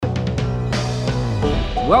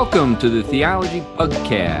Welcome to the Theology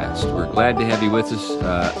Pugcast. We're glad to have you with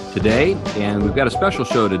us today, and we've got a special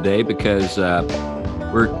show today because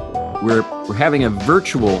we're having a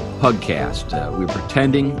virtual Pugcast. We're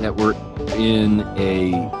pretending that we're in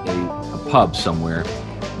a pub somewhere,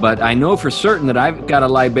 but I know for certain that I've got a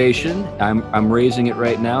libation. I'm raising it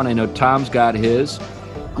right now, and I know Tom's got his.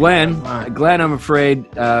 Glenn, I'm afraid,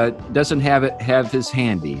 doesn't have his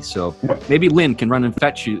handy, so maybe Lynn can run and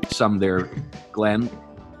fetch you some there, Glenn.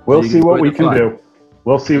 We'll see what we can do.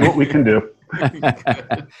 We'll see what we can do.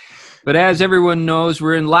 But as everyone knows,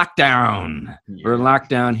 we're in lockdown. We're in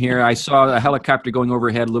lockdown here. I saw a helicopter going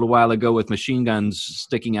overhead a little while ago with machine guns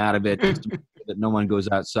sticking out of it just to make sure that no one goes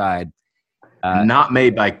outside. Not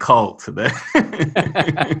made by Cult. That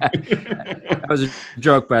was a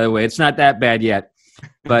joke, by the way. It's not that bad yet.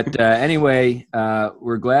 But anyway,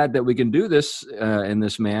 we're glad that we can do this in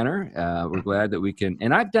this manner. We're glad that we can.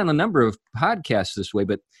 And I've done a number of podcasts this way,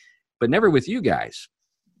 but never with you guys.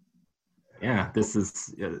 Yeah, this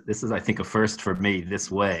is I think a first for me this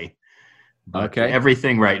way. But okay.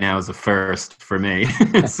 Everything right now is a first for me.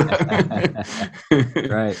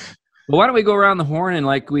 Right. Well, why don't we go around the horn and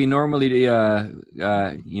like we normally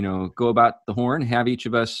go about the horn, have each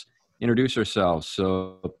of us introduce ourselves.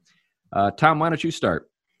 So Tom, why don't you start?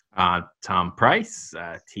 Tom Price,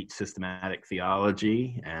 teach systematic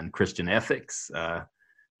theology and Christian ethics,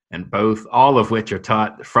 and all of which are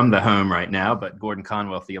taught from the home right now, but Gordon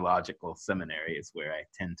Conwell Theological Seminary is where I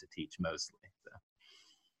tend to teach mostly.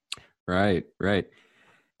 So. Right.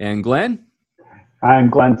 And Glenn? I'm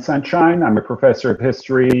Glenn Sunshine. I'm a professor of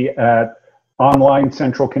history at online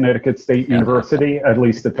Central Connecticut State University, at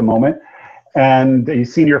least at the moment, and a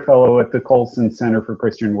senior fellow at the Colson Center for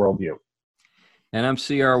Christian Worldview. And I'm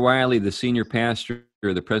C.R. Wiley, the senior pastor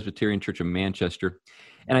of the Presbyterian Church of Manchester.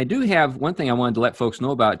 And I do have one thing I wanted to let folks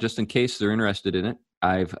know about, just in case they're interested in it.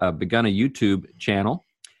 I've begun a YouTube channel,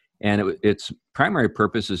 and its primary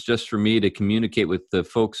purpose is just for me to communicate with the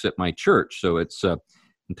folks at my church. So it's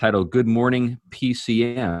entitled Good Morning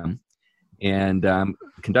PCM, and I'm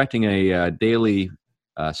conducting a daily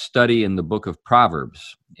study in the book of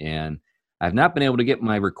Proverbs. And I've not been able to get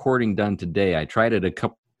my recording done today. I tried it a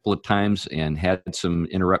couple of times and had some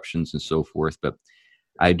interruptions and so forth, but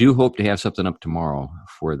I do hope to have something up tomorrow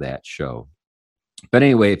for that show. But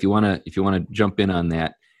anyway, if you want to jump in on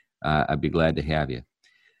that, I'd be glad to have you.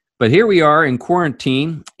 But here we are in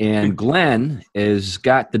quarantine, and Glenn has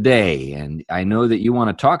got the day, and I know that you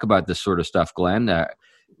want to talk about this sort of stuff, Glenn.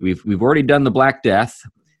 We've already done the Black Death.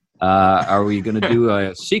 Are we going to do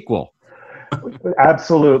a sequel?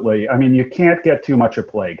 Absolutely. I mean, you can't get too much of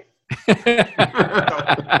plague.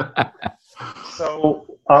 So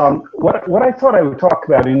what I thought I would talk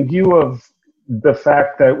about, in view of the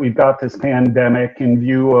fact that we've got this pandemic, in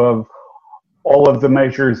view of all of the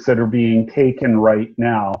measures that are being taken right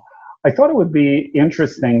now, I thought it would be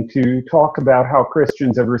interesting to talk about how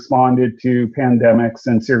Christians have responded to pandemics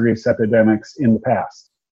and serious epidemics in the past.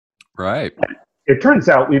 Right. It turns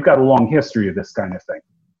out we've got a long history of this kind of thing.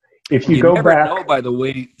 If you go never back, know by the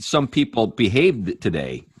way some people behaved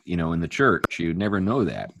today, in the church. You'd never know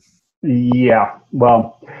that. Yeah,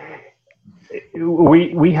 well,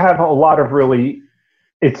 we have a lot of really,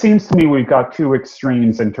 it seems to me we've got two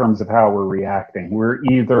extremes in terms of how we're reacting. We're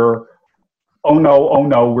either, oh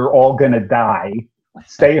no, we're all going to die.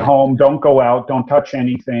 Stay home, don't go out, don't touch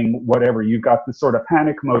anything, whatever. You've got this sort of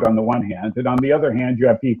panic mode on the one hand. And on the other hand, you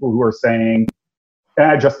have people who are saying,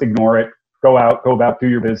 just ignore it. Go out, go about, do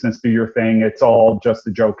your business, do your thing. It's all just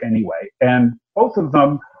a joke anyway. And both of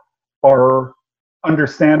them are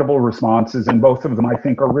understandable responses, and both of them, I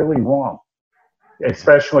think, are really wrong,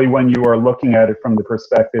 especially when you are looking at it from the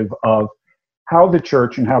perspective of how the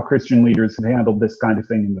church and how Christian leaders have handled this kind of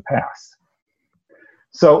thing in the past.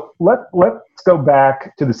 So let's go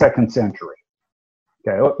back to the 2nd century.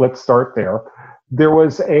 Okay, let's start there. There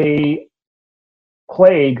was a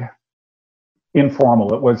plague,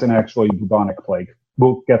 informal. It wasn't actually bubonic plague.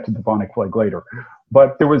 We'll get to bubonic plague later.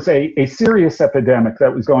 But there was a serious epidemic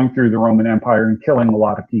that was going through the Roman Empire and killing a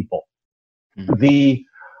lot of people. Mm-hmm. The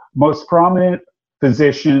most prominent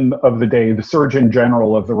physician of the day, the Surgeon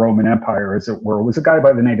General of the Roman Empire, as it were, was a guy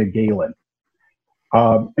by the name of Galen.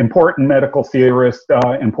 Important medical theorist,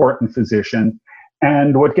 important physician.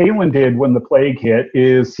 And what Galen did when the plague hit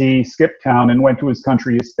is he skipped town and went to his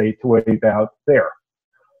country estate to wait out there.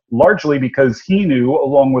 Largely because he knew,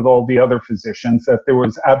 along with all the other physicians, that there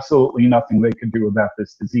was absolutely nothing they could do about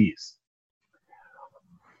this disease.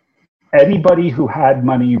 Anybody who had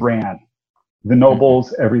money ran. The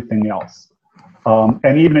nobles, everything else.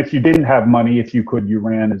 And even if you didn't have money, if you could, you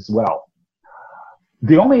ran as well.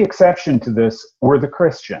 The only exception to this were the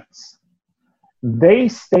Christians. They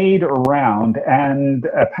stayed around and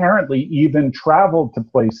apparently even traveled to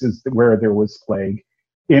places where there was plague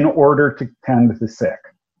in order to tend the sick.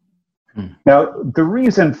 Now, the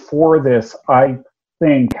reason for this, I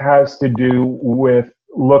think, has to do with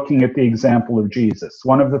looking at the example of Jesus.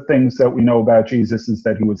 One of the things that we know about Jesus is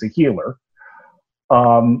that he was a healer.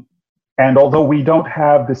 And although we don't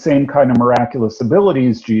have the same kind of miraculous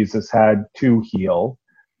abilities Jesus had to heal,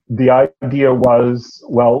 the idea was,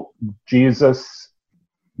 well, Jesus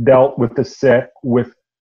dealt with the sick with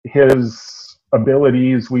his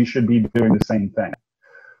abilities. We should be doing the same thing.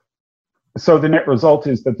 So the net result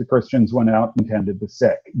is that the Christians went out and tended the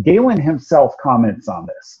sick. Galen himself comments on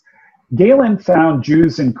this. Galen found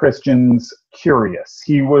Jews and Christians curious.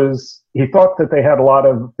 He thought that they had a lot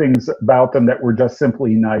of things about them that were just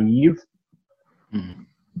simply naive,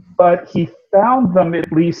 but he found them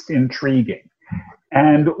at least intriguing.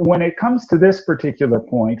 And when it comes to this particular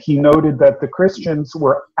point, he noted that the Christians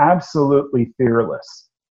were absolutely fearless.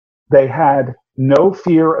 They had no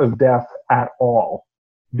fear of death at all,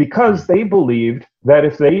 because they believed that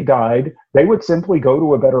if they died, they would simply go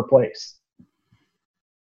to a better place.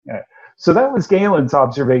 Yeah. So that was Galen's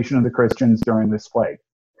observation of the Christians during this plague.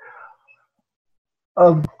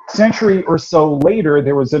 A century or so later,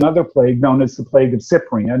 there was another plague known as the Plague of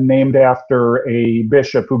Cyprian, named after a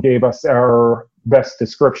bishop who gave us our best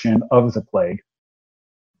description of the plague.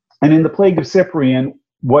 And in the Plague of Cyprian,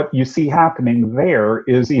 what you see happening there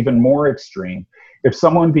is even more extreme. If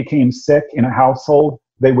someone became sick in a household,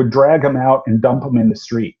 they would drag them out and dump them in the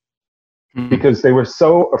street because they were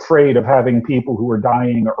so afraid of having people who were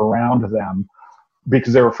dying around them,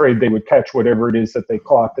 because they were afraid they would catch whatever it is that they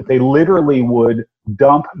caught, that they literally would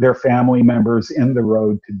dump their family members in the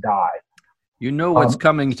road to die. You know what's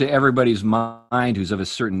coming to everybody's mind who's of a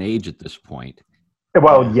certain age at this point.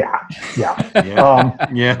 Well, yeah.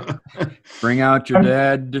 Yeah. Bring out your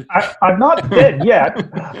dead. I'm not dead yet.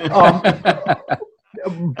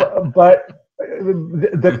 But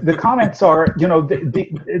the comments are,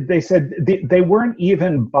 they said they weren't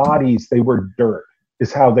even bodies, they were dirt,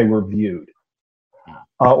 is how they were viewed.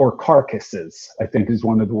 Or carcasses, I think is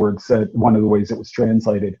one of the ways it was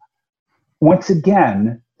translated. Once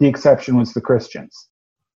again, the exception was the Christians.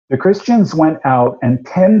 The Christians went out and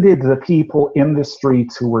tended the people in the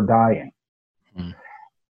streets who were dying.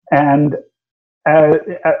 And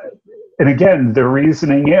again, the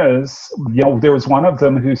reasoning is, there was one of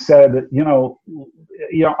them who said,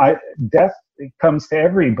 death comes to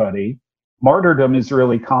everybody. Martyrdom is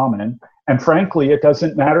really common. And frankly, it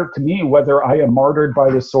doesn't matter to me whether I am martyred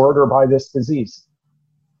by the sword or by this disease.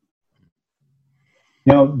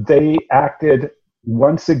 They acted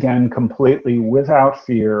once again completely without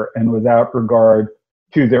fear and without regard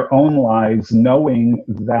to their own lives, knowing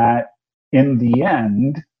that in the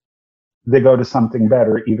end, they go to something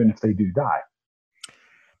better, even if they do die.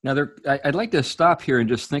 Now, I'd like to stop here and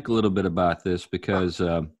just think a little bit about this, because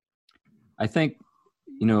I think,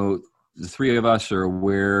 the three of us are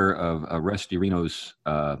aware of Rusty Reno's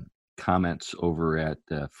comments over at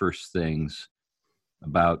First Things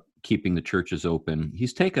about keeping the churches open.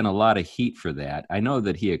 He's taken a lot of heat for that. I know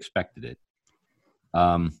that he expected it.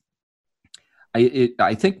 I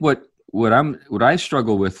think what I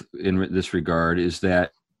struggle with in this regard is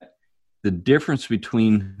that the difference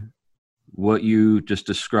between what you just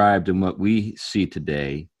described and what we see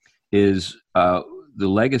today is the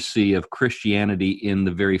legacy of Christianity in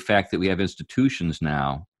the very fact that we have institutions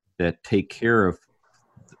now that take care of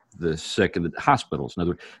the sick in the hospitals. In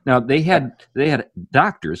other words, now they had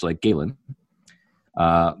doctors like Galen,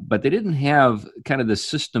 but they didn't have kind of the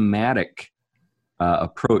systematic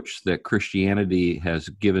approach that Christianity has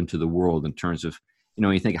given to the world in terms of,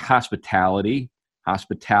 you think hospitality,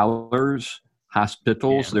 hospitalers,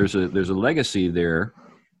 hospitals. Yeah. There's a legacy there.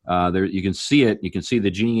 There you can see it. You can see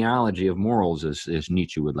the genealogy of morals, as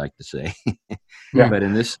Nietzsche would like to say. Yeah. But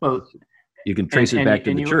in this, you can trace it back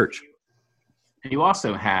to the church. And you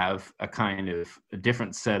also have a kind of a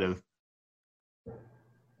different set of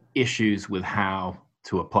issues with how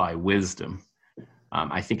to apply wisdom.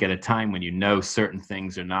 I think at a time when certain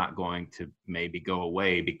things are not going to maybe go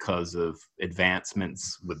away because of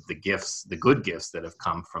advancements with the good gifts that have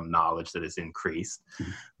come from knowledge that has increased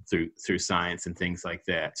through science and things like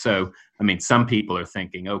that. So, some people are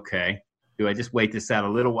thinking, okay, do I just wait this out a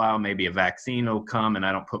little while? Maybe a vaccine will come and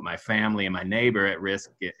I don't put my family and my neighbor at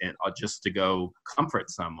risk just to go comfort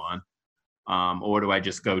someone. Or do I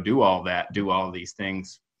just go do all these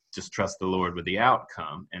things, just trust the Lord with the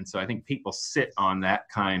outcome? And so I think people sit on that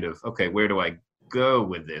kind of, okay, where do I go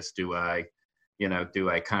with this? Do I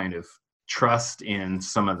kind of trust in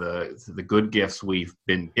some of the good gifts we've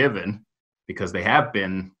been given, because they have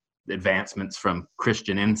been advancements from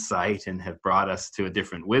Christian insight and have brought us to a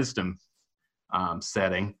different wisdom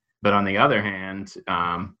setting. But on the other hand,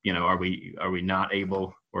 are we not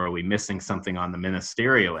able, or are we missing something on the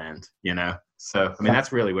ministerial end? So I mean,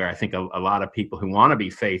 that's really where I think a lot of people who want to be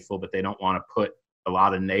faithful, but they don't want to put a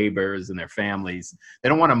lot of neighbors and their families, they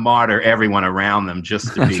don't want to martyr everyone around them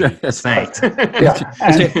just to be a saint.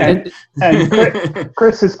 Yeah, and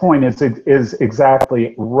Chris's point is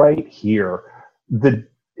exactly right here. The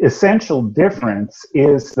essential difference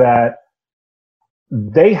is that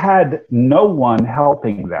they had no one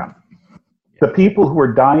helping them. The people who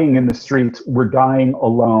were dying in the streets were dying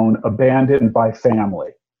alone, abandoned by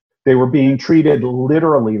family. They were being treated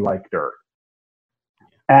literally like dirt.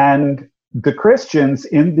 And the Christians,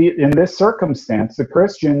 in this circumstance, the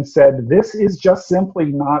Christians said, this is just simply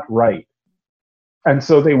not right. And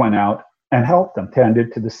so they went out and helped them,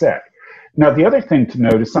 tended to the sick. Now, the other thing to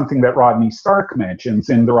note is something that Rodney Stark mentions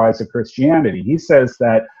in The Rise of Christianity. He says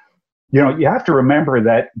that, you have to remember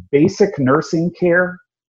that basic nursing care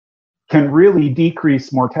can really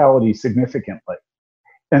decrease mortality significantly.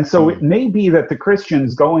 And so it may be that the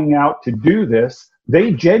Christians going out to do this,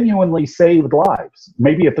 they genuinely saved lives,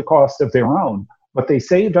 maybe at the cost of their own, but they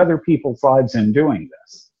saved other people's lives in doing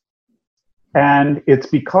this. And it's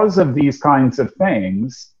because of these kinds of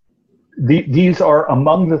things, these are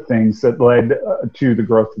among the things that led to the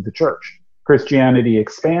growth of the church. Christianity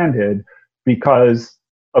expanded because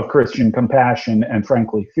of Christian compassion and,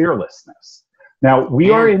 frankly, fearlessness. Now,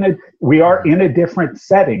 we are in a different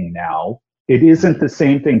setting now. It isn't the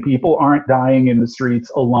same thing. People aren't dying in the streets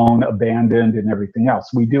alone, abandoned, and everything else.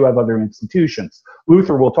 We do have other institutions.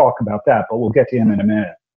 Luther will talk about that, but we'll get to him in a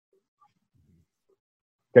minute.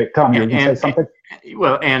 Okay, Tom, you say something?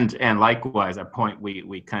 Well, and likewise, a point we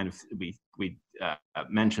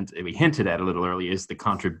mentioned, we hinted at a little earlier, is the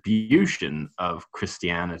contribution of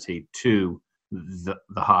Christianity to the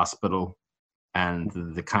hospital and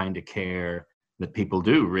the kind of care that people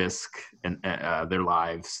do risk their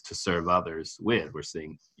lives to serve others with. We're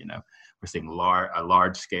seeing a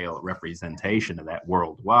large scale representation of that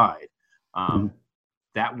worldwide.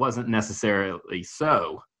 That wasn't necessarily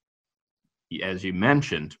so. As you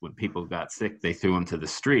mentioned, when people got sick, they threw them to the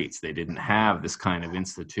streets. They didn't have this kind of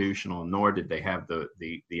institutional, nor did they have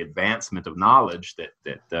the advancement of knowledge that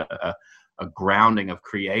a grounding of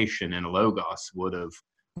creation in a logos would have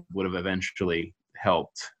eventually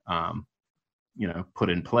helped put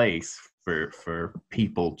in place for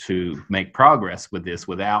people to make progress with this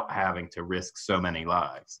without having to risk so many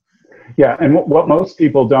lives. Yeah, and what most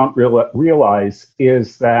people don't realize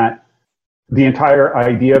is that the entire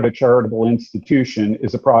idea of a charitable institution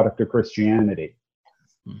is a product of Christianity.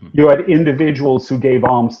 Mm-hmm. You had individuals who gave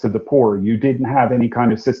alms to the poor. You didn't have any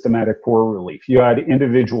kind of systematic poor relief. You had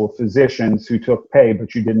individual physicians who took pay,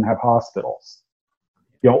 but you didn't have hospitals.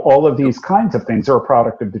 All of these kinds of things are a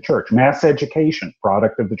product of the church. Mass education,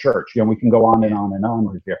 product of the church. We can go on and on and on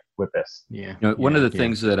with this. Yeah. One of the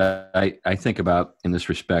things that I think about in this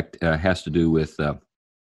respect has to do with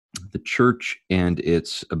the church and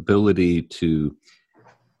its ability to,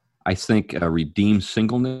 I think, redeem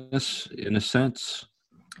singleness in a sense.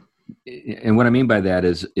 And what I mean by that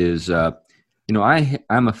is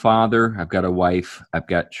I'm a father. I've got a wife. I've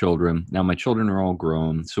got children. Now my children are all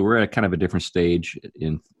grown, so we're at kind of a different stage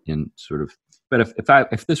in sort of. But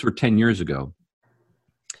if this were 10 years ago,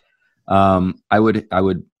 I would,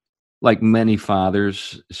 like many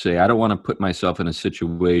fathers, say I don't want to put myself in a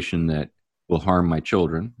situation that will harm my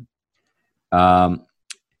children,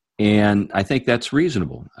 and I think that's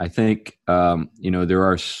reasonable. I think there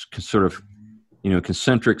are sort of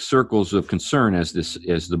concentric circles of concern, as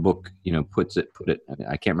the book put it.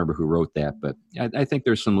 I can't remember who wrote that, but I think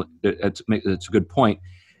there's some. That's a good point,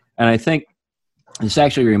 and I think this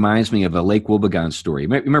actually reminds me of a Lake Wobegon story.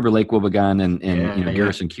 Remember Lake Wobegon and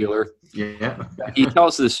Garrison Keillor? Yeah. He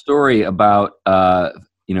tells this story about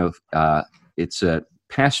it's a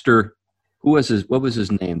pastor. What was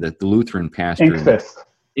his name? The Lutheran pastor.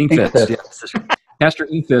 Inkfist. Yes. Pastor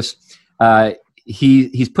Inkfist.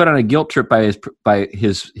 He's put on a guilt trip by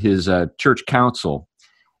his church council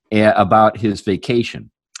about his vacation,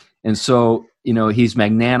 and so he's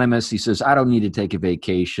magnanimous. He says, "I don't need to take a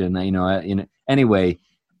vacation." Anyway,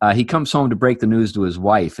 he comes home to break the news to his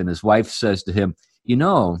wife, and his wife says to him,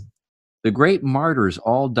 "The great martyrs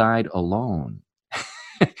all died alone.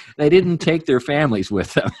 They didn't take their families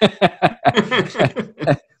with them."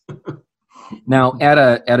 Now,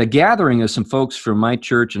 at a gathering of some folks from my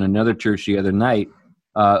church and another church the other night,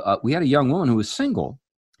 we had a young woman who was single,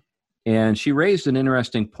 And she raised an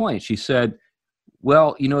interesting point. She said,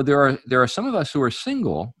 well, there are some of us who are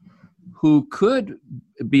single who could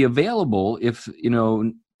be available if,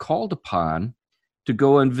 called upon to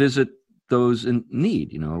go and visit those in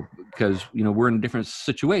need, because, we're in a different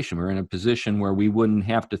situation. We're in a position where we wouldn't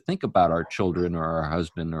have to think about our children or our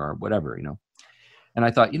husband or whatever, And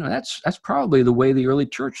I thought, that's probably the way the early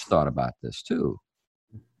church thought about this too.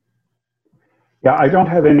 Yeah, I don't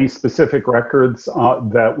have any specific records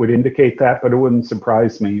that would indicate that, but it wouldn't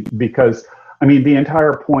surprise me because, the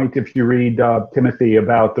entire point, if you read Timothy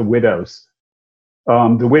about the widows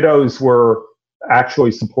were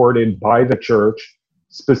actually supported by the church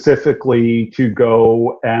specifically to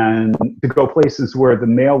go places where the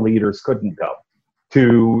male leaders couldn't go,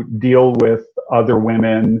 to deal with other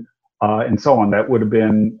women and so on. That would have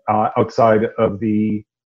been outside of the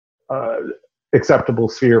acceptable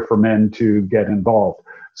sphere for men to get involved.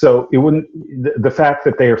 So it wouldn't. The fact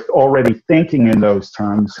that they are already thinking in those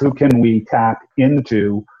terms, who can we tap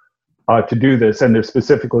into to do this? And they're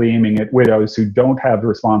specifically aiming at widows who don't have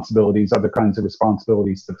responsibilities, other kinds of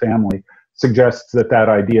responsibilities to family, suggests that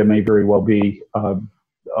idea may very well be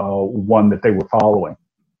one that they were following.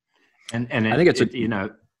 And I think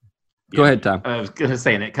Go ahead, Tom. I was going to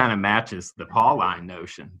say, and it kind of matches the Pauline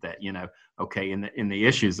notion that, okay, in the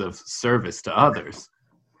issues of service to others,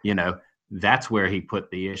 that's where he put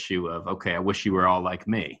the issue of, okay, I wish you were all like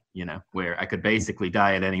me, where I could basically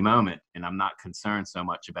die at any moment and I'm not concerned so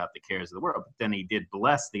much about the cares of the world. But then he did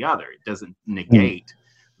bless the other. It doesn't negate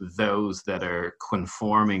those that are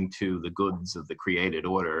conforming to the goods of the created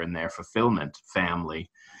order and their fulfillment, family,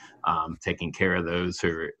 taking care of those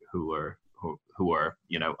who are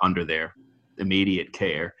under their immediate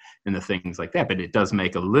care and the things like that. But it does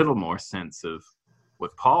make a little more sense of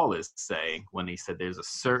what Paul is saying when he said there's a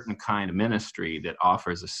certain kind of ministry that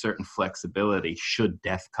offers a certain flexibility should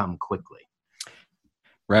death come quickly.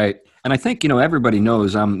 Right. And I think, everybody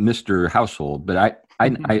knows I'm Mr. Household, but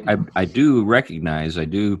I do recognize, I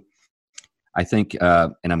think,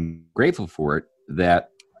 and I'm grateful for it, that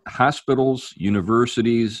hospitals,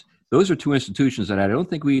 universities, those are two institutions that I don't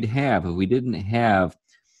think we'd have if we didn't have,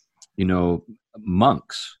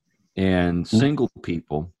 monks and single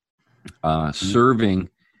people serving,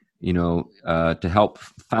 to help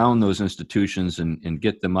found those institutions and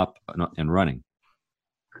get them up and running.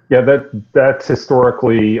 Yeah, that's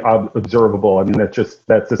historically observable.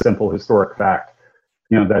 That's a simple historic fact.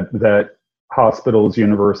 That hospitals,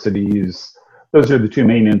 universities, those are the two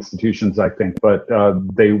main institutions, I think, but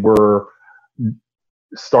they were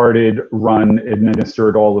started, run,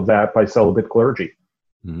 administered, all of that by celibate clergy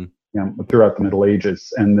throughout the Middle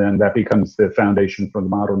Ages. And then that becomes the foundation for the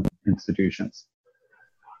modern institutions.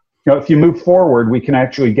 If you move forward, we can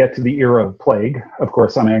actually get to the era of plague. Of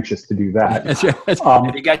course, I'm anxious to do that.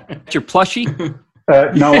 Have you got your plushie?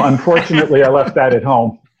 No, unfortunately, I left that at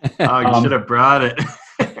home. Oh, you should have brought it.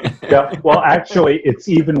 Yeah, well, actually, it's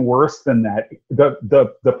even worse than that.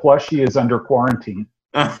 The plushie is under quarantine.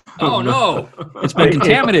 Oh no! It's been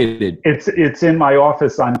contaminated. It's in my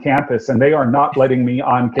office on campus, and they are not letting me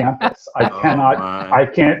on campus. I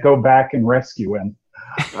can't go back and rescue him.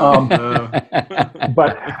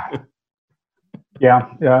 But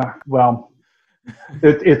yeah. Well,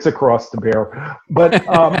 it's a cross to bear. But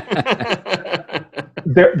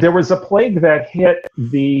there was a plague that hit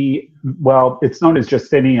it's known as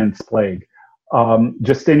Justinian's plague.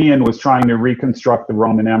 Justinian was trying to reconstruct the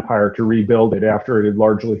Roman Empire, to rebuild it after it had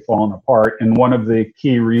largely fallen apart. And one of the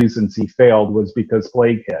key reasons he failed was because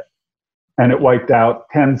plague hit. And it wiped out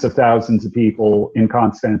tens of thousands of people in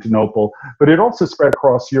Constantinople. But it also spread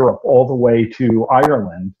across Europe all the way to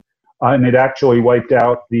Ireland. And it actually wiped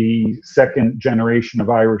out the second generation of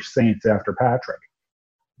Irish saints after Patrick.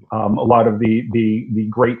 A lot of the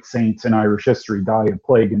great saints in Irish history died of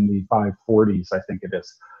plague in the 540s, I think it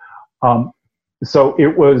is. So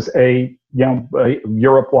it was a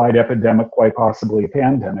Europe-wide epidemic, quite possibly a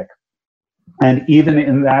pandemic. And even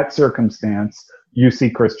in that circumstance, you see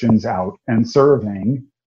Christians out and serving,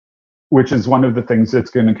 which is one of the things that's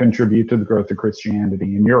going to contribute to the growth of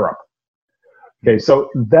Christianity in Europe. Okay, so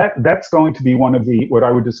that's going to be one of what I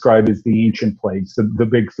would describe as the ancient plagues, the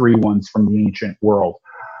big three ones from the ancient world.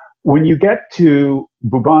 When you get to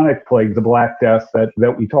bubonic plague, the Black Death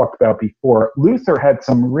that we talked about before, Luther had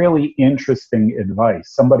some really interesting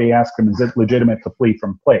advice. Somebody asked him, is it legitimate to flee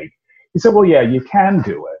from plague? He said, well, yeah, you can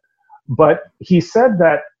do it. But he said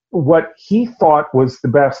that what he thought was the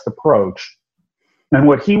best approach and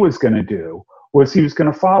what he was going to do was he was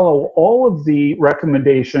going to follow all of the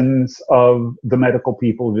recommendations of the medical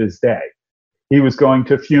people of his day. He was going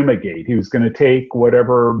to fumigate. He was going to take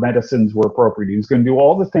whatever medicines were appropriate. He was going to do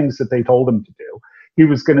all the things that they told him to do. He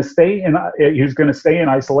was going to stay in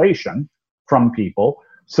isolation from people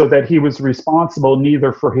so that he was responsible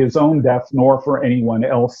neither for his own death nor for anyone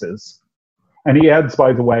else's. And he adds,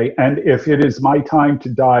 by the way, and if it is my time to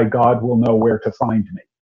die, God will know where to find me.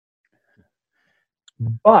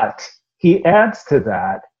 But he adds to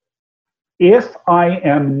that, if I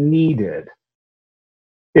am needed,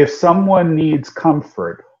 if someone needs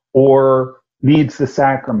comfort or needs the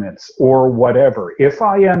sacraments or whatever, if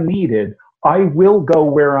I am needed, I will go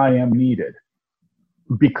where I am needed,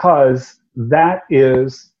 because that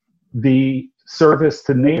is the service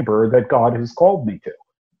to neighbor that God has called me to.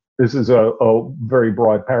 This is a very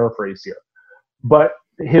broad paraphrase here. But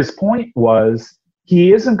his point was,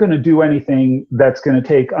 he isn't going to do anything that's going to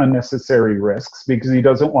take unnecessary risks, because he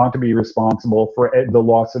doesn't want to be responsible for the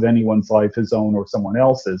loss of anyone's life, his own or someone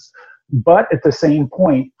else's. But at the same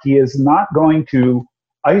point, he is not going to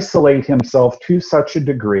isolate himself to such a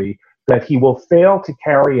degree that he will fail to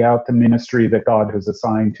carry out the ministry that God has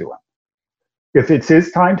assigned to him. If it's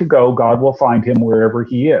his time to go, God will find him wherever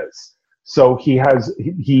he is. So he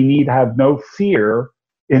need have no fear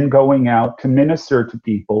in going out to minister to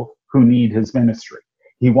people who need his ministry.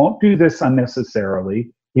 He won't do this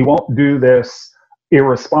unnecessarily. He won't do this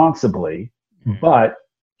irresponsibly, but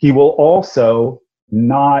he will also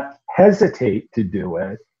not hesitate to do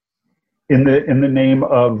it in the name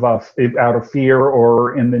of out of fear,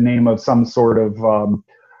 or in the name of some sort of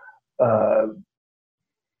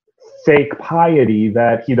fake piety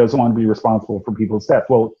that he doesn't want to be responsible for people's death.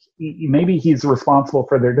 Well, maybe he's responsible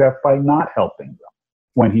for their death by not helping them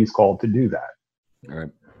when he's called to do that. All right.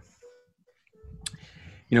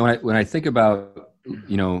 You know, when I think about,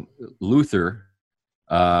 Luther,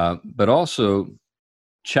 but also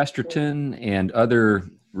Chesterton and other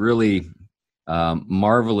really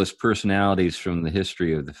marvelous personalities from the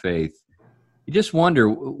history of the faith, you just wonder,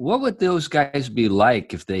 what would those guys be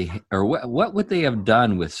like if they, or what would they have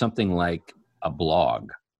done with something like a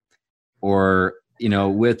blog, or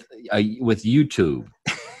with YouTube?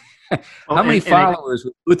 How many followers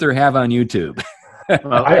would Luther have on YouTube?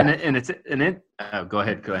 Well, go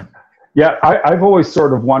ahead. Yeah, I've always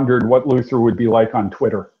sort of wondered what Luther would be like on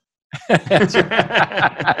Twitter. But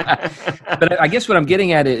I guess what I'm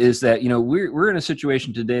getting at is that, we're in a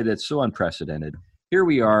situation today that's so unprecedented. Here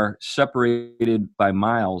we are, separated by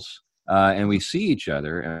miles, and we see each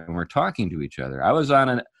other, and we're talking to each other. I was on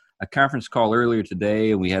a conference call earlier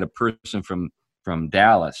today, and we had a person from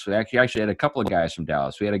Dallas. We actually had a couple of guys from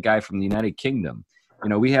Dallas. We had a guy from the United Kingdom.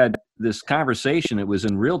 We had this conversation. It was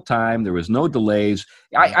in real time. There was no delays.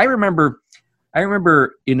 I remember,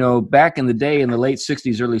 back in the day in the late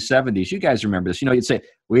 60s, early 70s, you guys remember this. You'd say,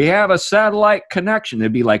 we have a satellite connection.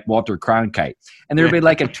 There'd be like Walter Cronkite. And there'd be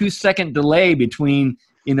like a 2-second delay between,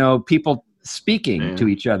 people speaking to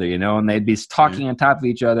each other, and they'd be talking on top of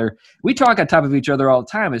each other. We talk on top of each other all the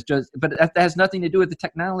time. But that has nothing to do with the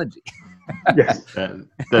technology. Yes,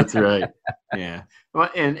 that's right. Yeah. Well,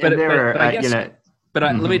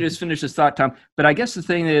 let me just finish this thought, Tom. But I guess the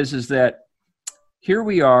thing is that here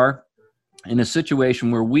we are in a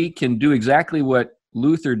situation where we can do exactly what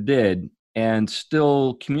Luther did and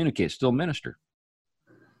still communicate, still minister.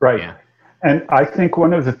 Right. Yeah. And I think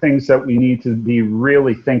one of the things that we need to be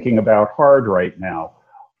really thinking about hard right now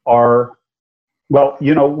are,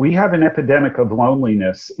 we have an epidemic of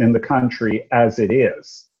loneliness in the country as it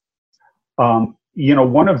is.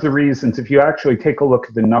 One of the reasons, if you actually take a look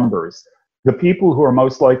at the numbers, the people who are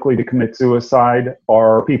most likely to commit suicide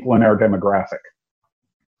are people in our demographic.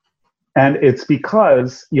 And it's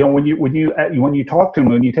because, when you talk to them,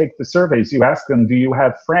 when you take the surveys, you ask them, do you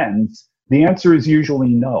have friends? The answer is usually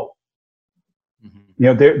no.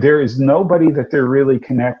 Mm-hmm. There is nobody that they're really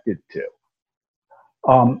connected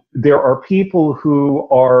to. There are people who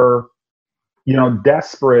are,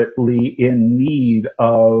 desperately in need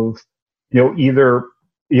of, either,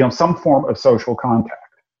 some form of social contact.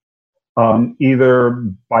 Either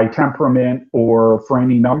by temperament or for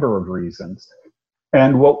any number of reasons.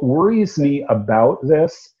 And what worries me about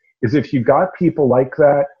this is if you've got people like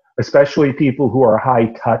that, especially people who are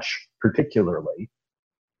high touch particularly,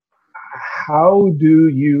 how do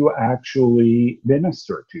you actually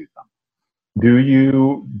minister to them? Do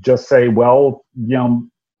you just say, well,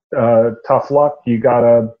 tough luck, you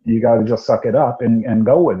gotta just suck it up and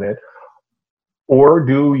go with it? Or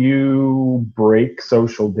do you break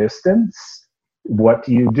social distance? What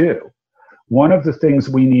do you do? One of the things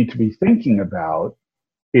we need to be thinking about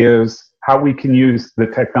is how we can use the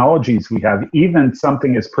technologies we have, even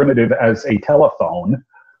something as primitive as a telephone,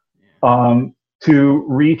 to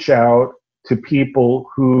reach out to people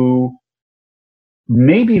who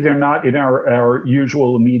maybe they're not in our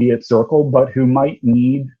usual immediate circle, but who might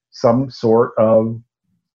need some sort of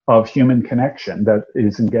human connection that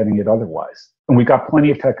isn't getting it otherwise. And we've got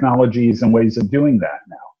plenty of technologies and ways of doing that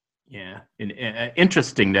now. Yeah. An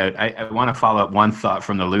interesting note, I want to follow up one thought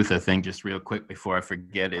from the Luther thing just real quick before I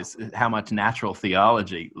forget, is how much natural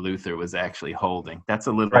theology Luther was actually holding. That's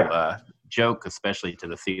a little joke, especially to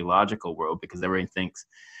the theological world, because everybody thinks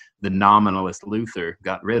the nominalist Luther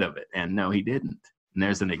got rid of it. And no, he didn't. And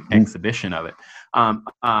there's an exhibition of it.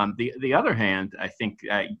 The other hand, I think,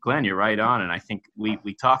 Glenn, you're right on. And I think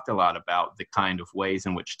we talked a lot about the kind of ways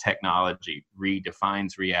in which technology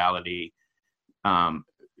redefines reality,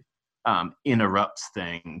 interrupts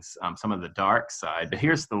things, some of the dark side. But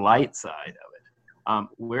here's the light side of it.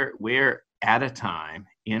 We're at a time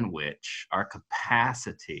in which our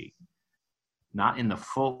capacity, not in the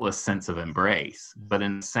fullest sense of embrace, but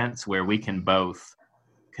in a sense where we can both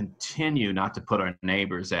continue not to put our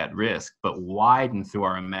neighbors at risk, but widen through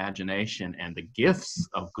our imagination and the gifts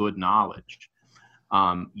of good knowledge,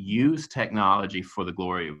 use technology for the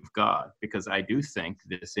glory of God. Because I do think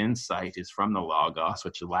this insight is from the Logos,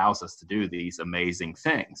 which allows us to do these amazing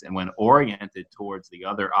things. And when oriented towards the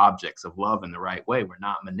other objects of love in the right way, we're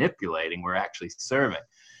not manipulating, we're actually serving.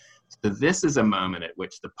 So this is a moment at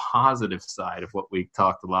which the positive side of what we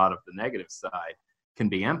talked a lot of, the negative side, can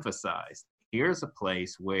be emphasized. Here's a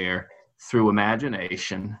place where through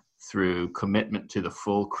imagination, through commitment to the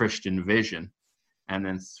full Christian vision, and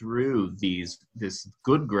then through this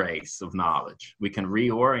good grace of knowledge, we can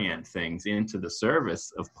reorient things into the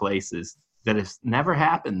service of places that has never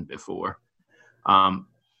happened before.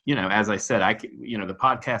 As I said, the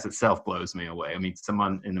podcast itself blows me away. I mean,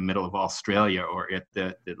 someone in the middle of Australia or at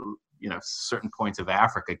the certain points of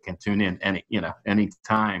Africa can tune in any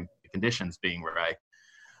time, the conditions being right.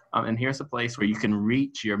 And here's a place where you can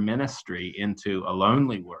reach your ministry into a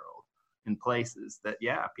lonely world in places that,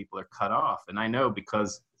 people are cut off. And I know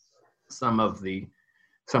because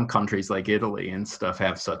some countries like Italy and stuff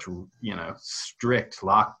have such, strict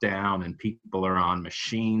lockdown and people are on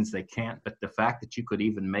machines, they can't. But the fact that you could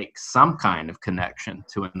even make some kind of connection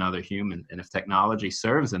to another human, and if technology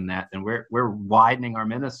serves in that, then we're widening our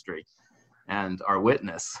ministry and our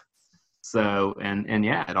witness. So, and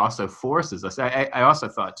it also forces us. I also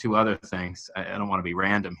thought two other things. I don't want to be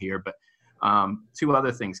random here, but two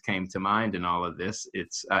other things came to mind in all of this.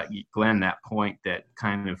 It's, Glenn, that point that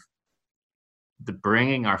kind of the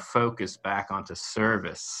bringing our focus back onto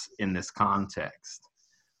service in this context,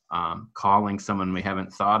 calling someone we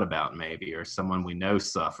haven't thought about maybe, or someone we know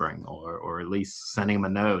suffering, or at least sending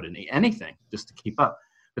them a note, and anything just to keep up.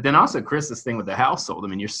 But then also Chris's thing with the household. I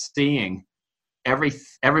mean, you're seeing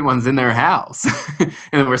everyone's in their house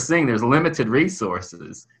and we're seeing there's limited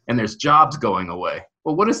resources and there's jobs going away.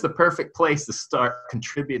 Well, what is the perfect place to start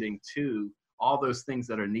contributing to all those things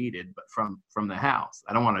that are needed, but from the house?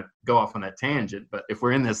 I don't want to go off on that tangent, but if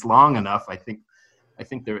we're in this long enough, I think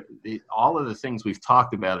all of the things we've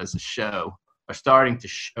talked about as a show are starting to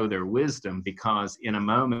show their wisdom, because in a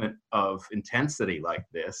moment of intensity like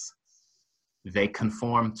this, they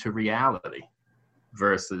conform to reality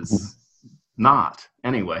versus not.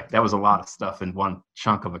 Anyway, that was a lot of stuff in one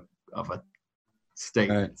chunk of a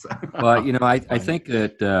statement. Well, I think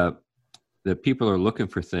that that people are looking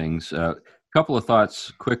for things. A couple of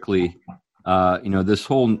thoughts quickly. This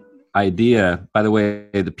whole idea. By the way,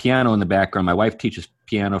 the piano in the background. My wife teaches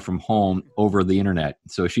piano from home over the internet,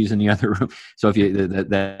 so she's in the other room. So if you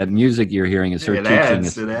that music you're hearing is her teaching.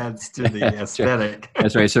 It adds to the aesthetic.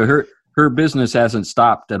 That's right. So her business hasn't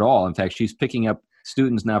stopped at all. In fact, she's picking up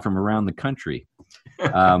students now from around the country.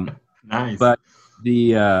 Nice. But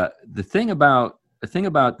the thing about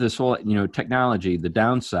this whole technology, the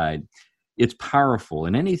downside, it's powerful,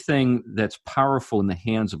 and anything that's powerful in the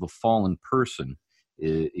hands of a fallen person,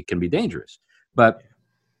 it can be dangerous. But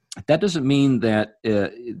that doesn't mean that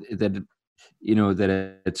that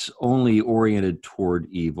it's only oriented toward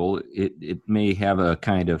evil. It may have a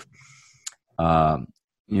kind of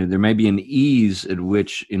there may be an ease in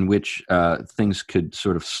which things could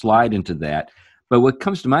sort of slide into that. But what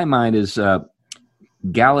comes to my mind is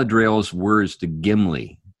Galadriel's words to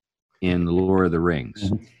Gimli in The Lord of the Rings.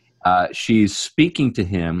 Mm-hmm. She's speaking to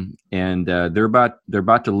him, and they're about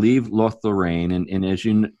to leave Lothlorien,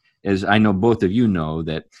 and as I know both of you know,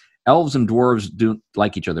 that elves and dwarves don't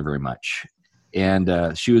like each other very much.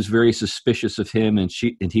 And she was very suspicious of him, and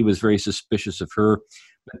he was very suspicious of her.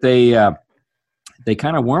 But they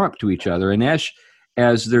kind of warm up to each other, and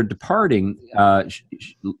as they're departing,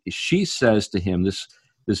 she says to him,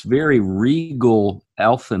 this very regal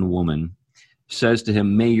elfin woman says to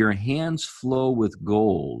him, "May your hands flow with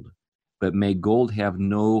gold, but may gold have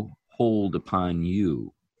no hold upon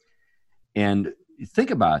you." And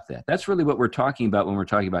think about that. That's really what we're talking about when we're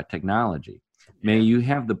talking about technology. May you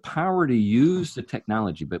have the power to use the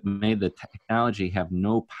technology, but may the technology have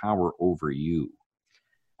no power over you.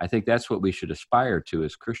 I think that's what we should aspire to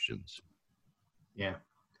as Christians. Yeah,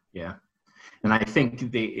 yeah. And I think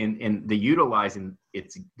in the utilizing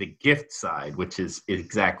it's the gift side, which is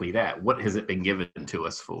exactly that. What has it been given to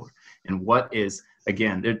us for? And what is,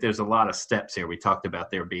 again, there's a lot of steps here. We talked about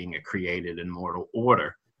there being a created immortal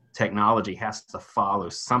order. Technology has to follow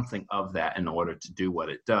something of that in order to do what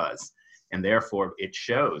it does. And therefore, it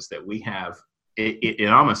shows that we have, it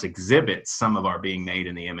almost exhibits some of our being made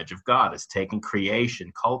in the image of God, is taking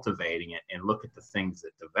creation, cultivating it, and look at the things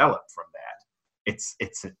that develop from that.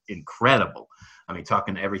 It's incredible. I mean,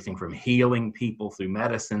 talking everything from healing people through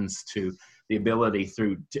medicines to the ability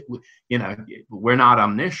through, we're not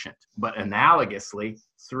omniscient, but analogously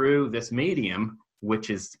through this medium, which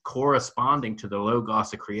is corresponding to the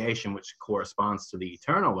Logos of creation, which corresponds to the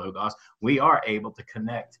eternal Logos, we are able to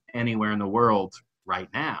connect anywhere in the world right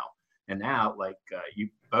now. And now, like you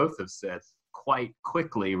both have said, quite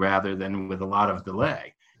quickly rather than with a lot of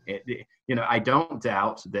delay. I don't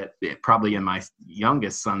doubt that probably in my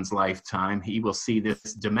youngest son's lifetime, he will see this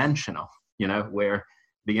dimensional, where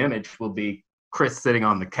the image will be Chris sitting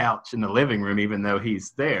on the couch in the living room, even though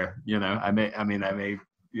he's there. I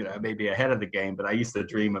may be ahead of the game, but I used to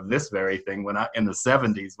dream of this very thing in the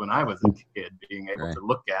 70s when I was a kid, being able to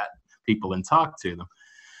look at people and talk to them.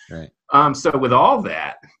 Right. So with all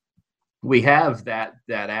that, we have that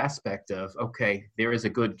aspect of, okay, there is a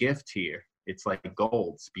good gift here. It's like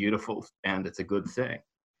gold. It's beautiful and it's a good thing.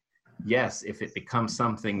 Yes, if it becomes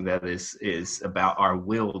something that is about our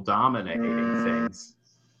will dominating things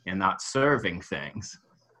and not serving things,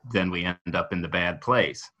 then we end up in the bad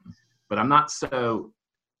place. But I'm not so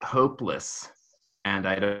hopeless, and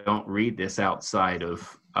I don't read this outside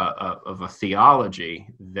of a theology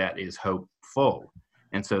that is hopeful.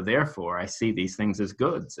 And so therefore, I see these things as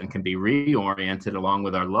goods and can be reoriented along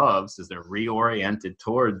with our loves as they're reoriented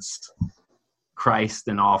towards Christ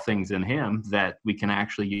and all things in him, that we can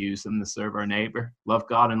actually use them to serve our neighbor, love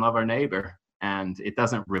God and love our neighbor. And it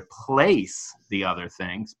doesn't replace the other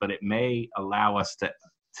things, but it may allow us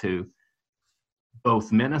to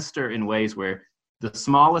both minister in ways where the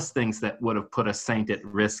smallest things that would have put a saint at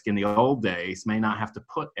risk in the old days may not have to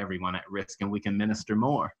put everyone at risk, and we can minister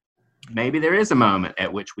more. Maybe there is a moment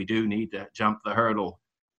at which we do need to jump the hurdle.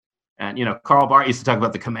 And, Karl Barth used to talk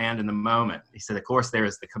about the command in the moment. He said, of course, there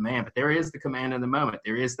is the command, but there is the command in the moment.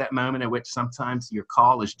 There is that moment at which sometimes your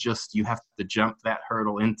call is just, you have to jump that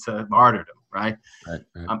hurdle into martyrdom, right? Right.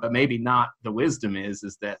 But maybe not. The wisdom is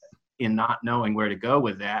that in not knowing where to go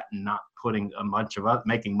with that and not putting a bunch of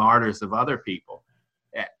making martyrs of other people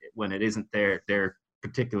when it isn't their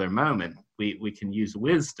particular moment, we can use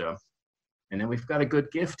wisdom. And then we've got a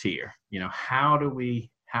good gift here. How do we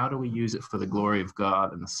use it for the glory of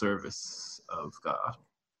God and the service of God?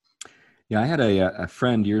 Yeah, I had a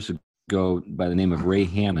friend years ago by the name of Ray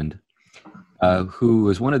Hammond, who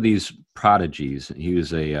was one of these prodigies. He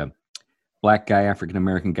was a black guy,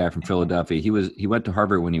 African-American guy from Philadelphia. He went to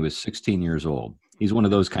Harvard when he was 16 years old. He's one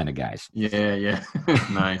of those kind of guys. Yeah.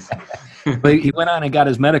 Nice. But he went on and got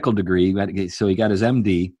his medical degree. So he got his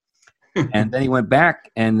MD. And then he went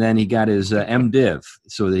back and then he got his MDiv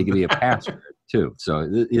so that he could be a pastor too. So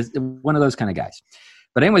it's one of those kind of guys.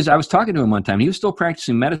 But anyways, I was talking to him one time. He was still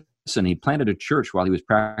practicing medicine. He planted a church while he was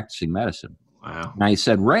practicing medicine. Wow. And I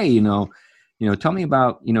said, Ray, tell me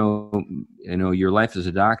about, your life as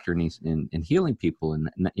a doctor and healing people.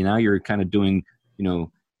 And now you're kind of doing,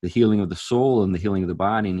 the healing of the soul and the healing of the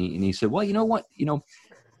body. And he said, well, you know what?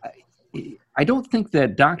 I don't think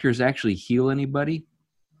that doctors actually heal anybody.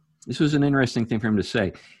 This was an interesting thing for him to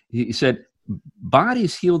say. He said,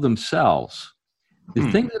 bodies heal themselves.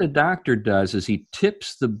 The thing that a doctor does is he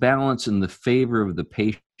tips the balance in the favor of the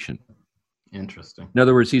patient. Interesting. In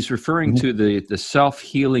other words, he's referring to the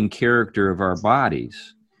self-healing character of our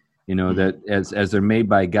bodies, that as they're made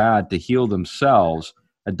by God to heal themselves.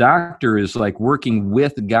 A doctor is like working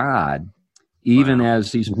with God, even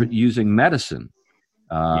as he's using medicine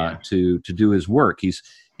to do his work. He's,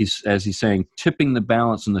 as he's saying, tipping the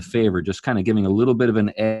balance in the favor, just kind of giving a little bit of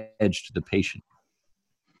an edge to the patient.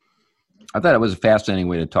 I thought it was a fascinating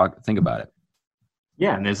way to think about it.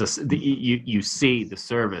 Yeah, and there's you see the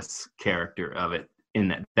service character of it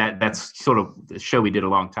in that's sort of the show we did a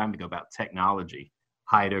long time ago about technology,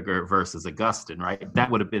 Heidegger versus Augustine, right? That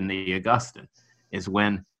would have been the Augustine, is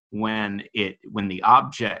when when the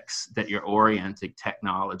objects that you're orienting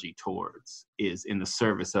technology towards is in the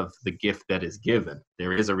service of the gift that is given.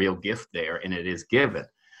 There is a real gift there, and it is given.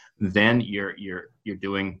 Then you're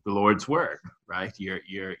doing the Lord's work, right?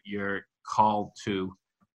 You're called to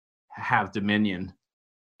have dominion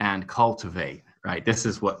and cultivate, right? This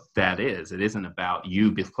is what that is. It isn't about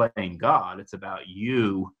you playing God. It's about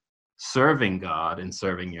you serving God and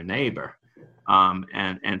serving your neighbor.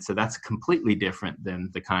 And so that's completely different than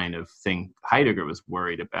the kind of thing Heidegger was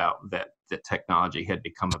worried about, that technology had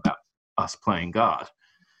become about us playing God.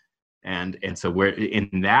 And so we're in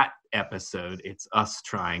that episode, it's us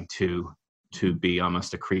trying to be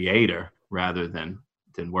almost a creator rather than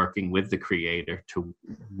working with the creator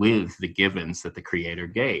with the givens that the creator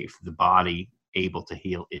gave, the body able to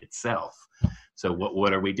heal itself. So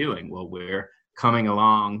what are we doing? Well, we're coming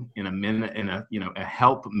along in a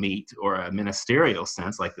help meet or a ministerial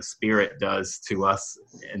sense, like the Spirit does to us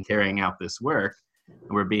in carrying out this work,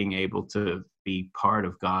 and we're being able to be part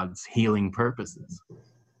of God's healing purposes.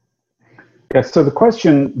 Yeah, so the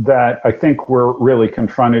question that I think we're really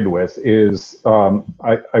confronted with is,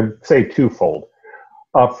 I say twofold.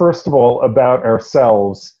 First of all, about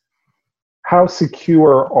ourselves, how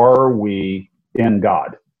secure are we in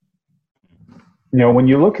God? You know, when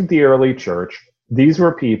you look at the early church, these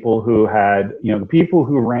were people who had, the people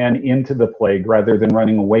who ran into the plague rather than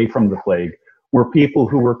running away from the plague were people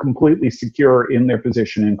who were completely secure in their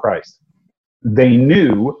position in Christ. They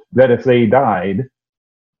knew that if they died,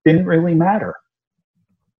 didn't really matter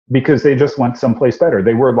because they just went someplace better.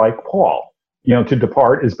 They were like Paul, to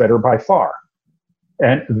depart is better by far.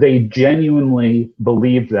 And they genuinely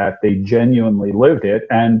believed that, they genuinely lived it.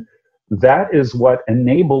 And that is what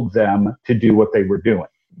enabled them to do what they were doing,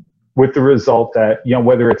 with the result that,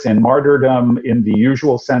 whether it's in martyrdom in the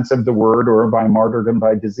usual sense of the word or by martyrdom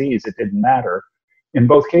by disease, it didn't matter. In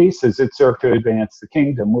both cases, it served to advance the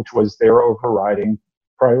kingdom, which was their overriding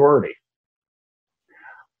priority.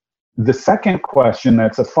 The second question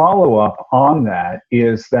that's a follow-up on that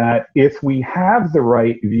is that if we have the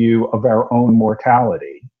right view of our own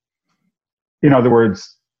mortality, in other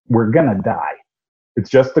words, we're going to die. It's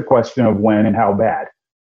just the question of when and how bad.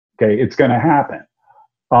 Okay, it's going to happen.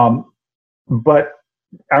 But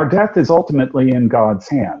our death is ultimately in God's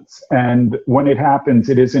hands. And when it happens,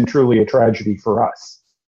 it isn't truly a tragedy for us.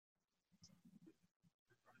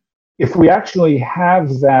 If we actually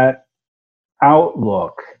have that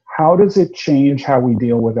outlook, how does it change how we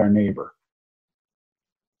deal with our neighbor?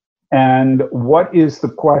 And what is the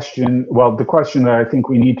question? Well, the question that I think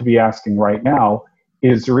we need to be asking right now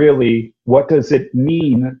is really, what does it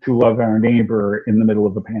mean to love our neighbor in the middle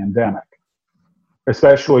of a pandemic?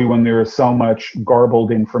 Especially when there is so much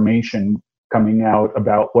garbled information coming out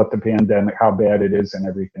about what the pandemic, how bad it is and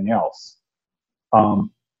everything else.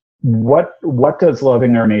 What does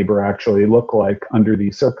loving our neighbor actually look like under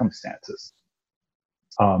these circumstances?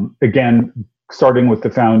 Again, starting with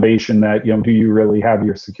the foundation that, do you really have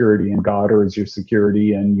your security in God, or is your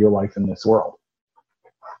security in your life in this world?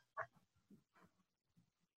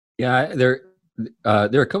 Yeah, there are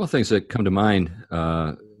a couple of things that come to mind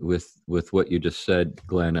with what you just said,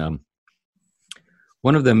 Glenn.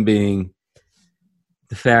 One of them being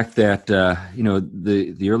the fact that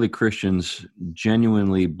the early Christians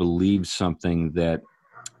genuinely believed something that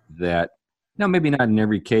maybe not in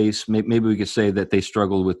every case. Maybe we could say that they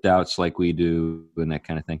struggled with doubts like we do and that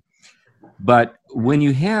kind of thing. But when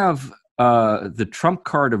you have the trump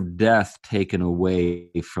card of death taken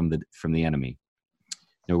away from the enemy,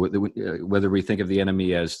 whether we think of the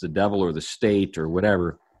enemy as the devil or the state or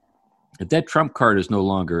whatever, if that trump card is no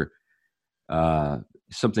longer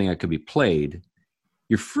something that could be played,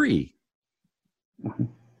 you're free.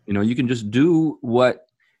 You can just do what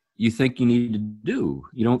you think you need to do.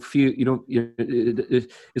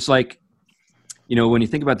 It's like, when you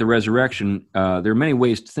think about the resurrection, there are many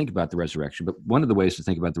ways to think about the resurrection, but one of the ways to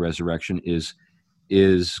think about the resurrection is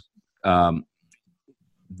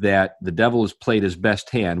that the devil has played his best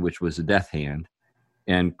hand, which was the death hand,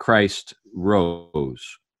 and Christ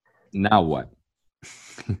rose. Now what?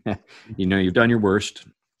 You've done your worst.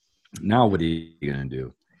 Now what are you going to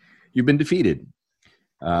do? You've been defeated.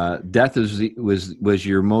 Death was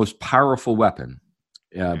your most powerful weapon,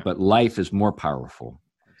 but life is more powerful.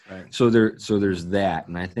 Right. So there's that,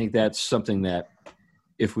 and I think that's something that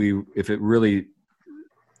if it really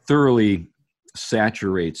thoroughly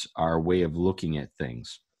saturates our way of looking at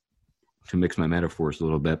things, to mix my metaphors a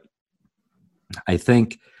little bit, I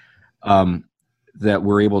think that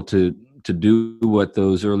we're able to do what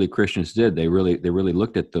those early Christians did. They really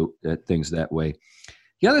looked at things that way.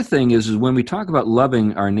 The other thing is when we talk about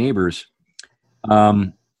loving our neighbors,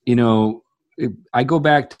 I go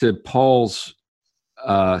back to Paul's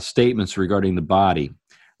statements regarding the body.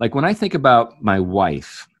 Like when I think about my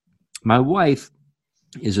wife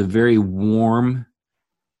is a very warm,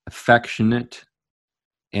 affectionate,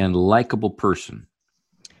 and likable person.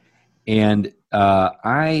 And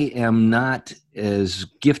I am not as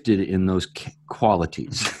gifted in those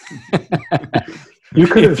qualities. You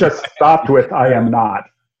could have just stopped with "I am not."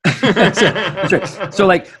 That's right. So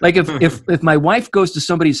like if my wife goes to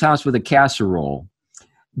somebody's house with a casserole,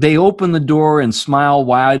 they open the door and smile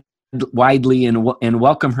widely and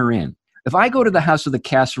welcome her in. If I go to the house with a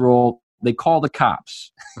casserole, they call the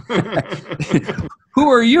cops. Who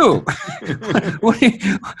are you?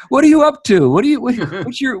 What are you up to?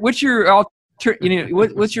 What's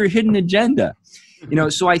your hidden agenda?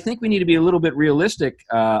 So I think we need to be a little bit realistic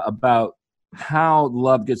about how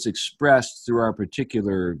love gets expressed through our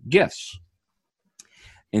particular gifts.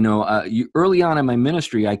 Early on in my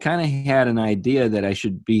ministry, I kind of had an idea that I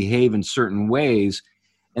should behave in certain ways.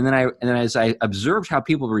 And then as I observed how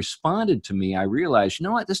people responded to me, I realized, you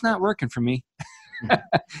know what, this is not working for me.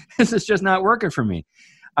 This is just not working for me.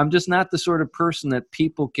 I'm just not the sort of person that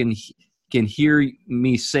people can hear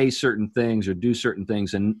me say certain things or do certain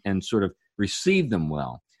things and sort of receive them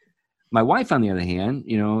well. My wife, on the other hand,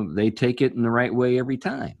 they take it in the right way every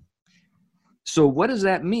time. So what does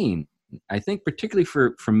that mean? I think particularly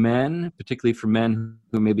for men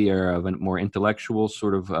who maybe are of a more intellectual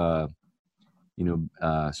sort of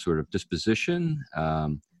disposition.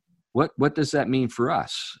 What does that mean for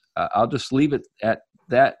us? I'll just leave it at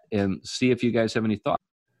that and see if you guys have any thoughts.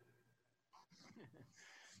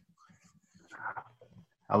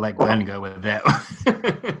 I'll let Glenn go with that.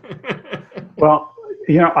 Well,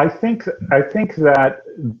 I think that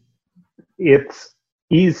it's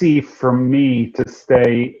easy for me to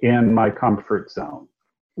stay in my comfort zone,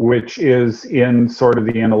 which is in sort of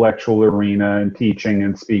the intellectual arena and teaching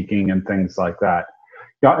and speaking and things like that.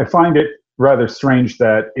 I find it rather strange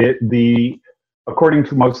that according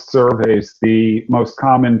to most surveys, the most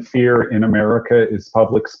common fear in America is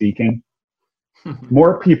public speaking.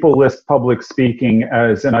 More people list public speaking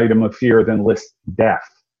as an item of fear than list death,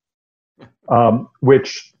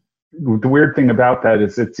 which the weird thing about that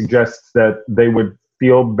is it suggests that they would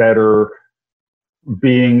feel better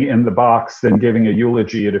being in the box than giving a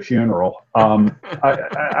eulogy at a funeral. I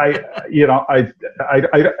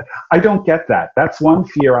don't get that. That's one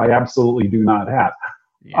fear I absolutely do not have.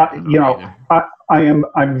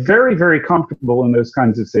 I'm very, very comfortable in those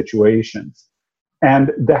kinds of situations.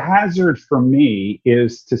 And the hazard for me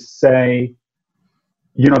is to say,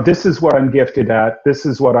 this is what I'm gifted at. This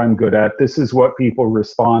is what I'm good at. This is what people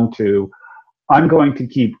respond to. I'm going to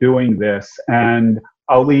keep doing this, and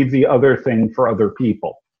I'll leave the other thing for other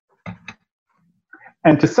people.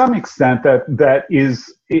 And to some extent, that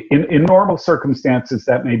is, in normal circumstances,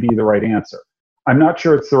 that may be the right answer. I'm not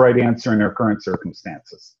sure it's the right answer in our current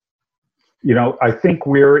circumstances. I think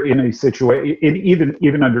we're in a situation,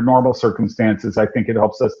 even under normal circumstances, I think it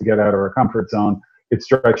helps us to get out of our comfort zone. It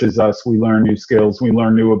stretches us. We learn new skills. We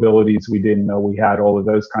learn new abilities we didn't know we had, all of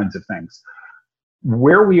those kinds of things.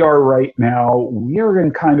 Where we are right now, we are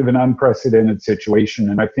in kind of an unprecedented situation,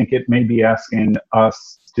 and I think it may be asking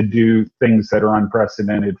us to do things that are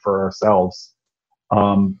unprecedented for ourselves.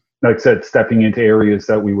 Like I said, stepping into areas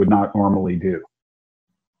that we would not normally do.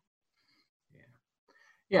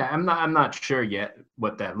 Yeah, I'm not sure yet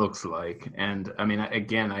what that looks like. And I mean,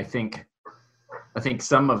 again, I think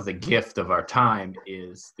some of the gift of our time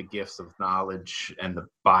is the gifts of knowledge and the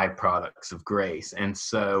byproducts of grace. And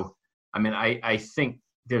so, I mean, I think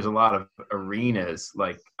there's a lot of arenas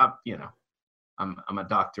like, I'm a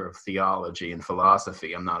doctor of theology and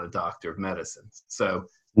philosophy. I'm not a doctor of medicine. So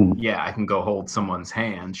yeah, I can go hold someone's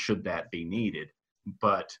hand should that be needed,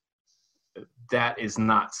 but that is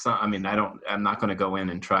not I'm not going to go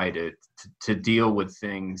in and try to deal with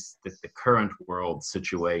things that the current world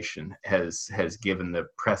situation has given the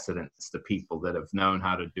precedence to people that have known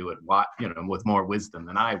how to do it, with more wisdom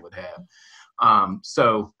than I would have.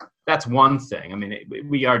 So that's one thing. I mean,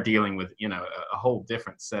 we are dealing with, a whole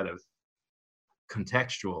different set of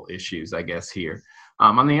contextual issues, I guess, here.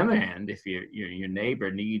 On the other hand, if your neighbor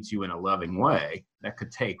needs you in a loving way, that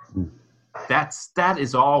could take, that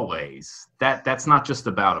is always, that's not just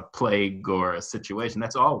about a plague or a situation.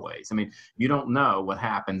 That's always, I mean, you don't know what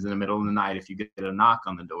happens in the middle of the night if you get a knock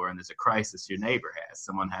on the door and there's a crisis your neighbor has.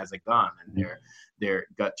 Someone has a gun and they're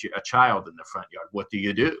got a child in the front yard. What do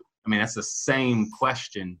you do? I mean, that's the same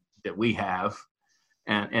question that we have.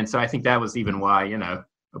 And so I think that was even why,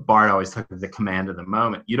 Bart always took the command of the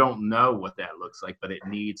moment. You don't know what that looks like, but it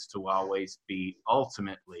needs to always be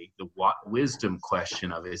ultimately the wisdom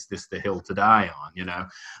question of, is this the hill to die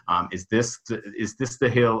on? Is this the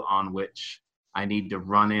hill on which I need to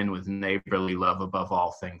run in with neighborly love above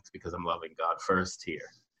all things because I'm loving God first here?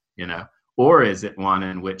 Or is it one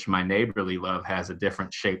in which my neighborly love has a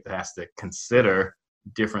different shape that has to consider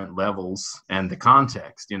different levels and the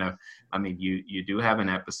context? You do have an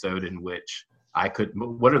episode in which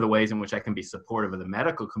what are the ways in which I can be supportive of the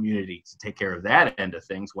medical community to take care of that end of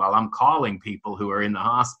things while I'm calling people who are in the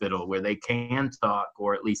hospital where they can talk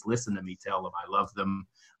or at least listen to me tell them I love them,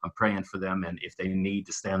 I'm praying for them, and if they need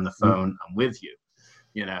to stay on the phone, I'm with you.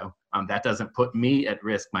 That doesn't put me at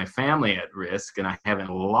risk, my family at risk, and I haven't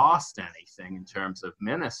lost anything in terms of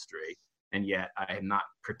ministry, and yet I am not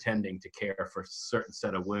pretending to care for a certain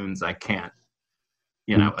set of wounds I can't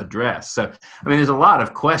address. So, there's a lot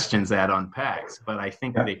of questions that unpacks, but I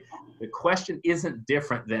think the question isn't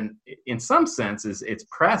different than, in some senses, it's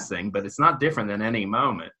pressing, but it's not different than any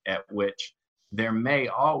moment at which there may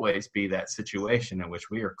always be that situation in which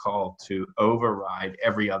we are called to override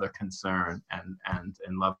every other concern and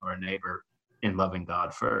love our neighbor in loving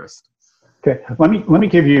God first. Okay, let me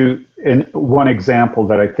give you one example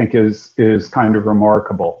that I think is kind of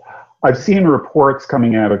remarkable. I've seen reports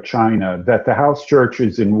coming out of China that the house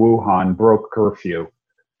churches in Wuhan broke curfew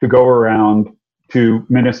to go around to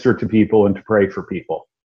minister to people and to pray for people.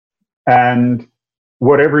 And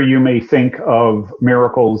whatever you may think of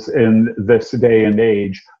miracles in this day and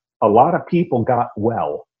age, a lot of people got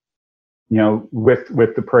well,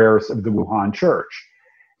 with the prayers of the Wuhan church.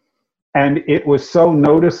 And it was so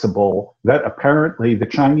noticeable that apparently the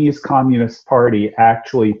Chinese Communist Party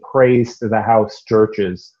actually praised the house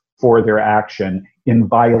churches for their action in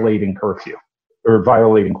violating curfew, or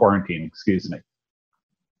violating quarantine, excuse me.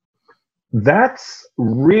 That's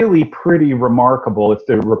really pretty remarkable if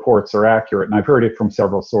the reports are accurate, and I've heard it from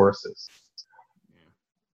several sources.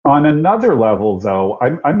 On another level, though,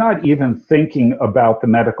 I'm not even thinking about the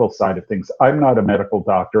medical side of things. I'm not a medical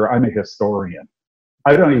doctor. I'm a historian.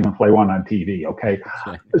 I don't even play one on TV, okay?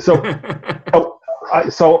 So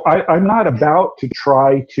I'm not about to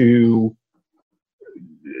try to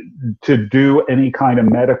do any kind of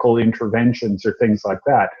medical interventions or things like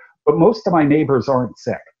that. But most of my neighbors aren't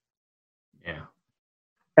sick. Yeah.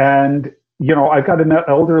 And, I've got an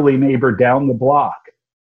elderly neighbor down the block.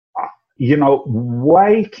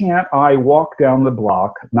 Why can't I walk down the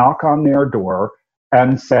block, knock on their door,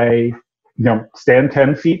 and say, stand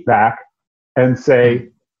 10 feet back and say,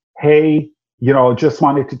 hey, just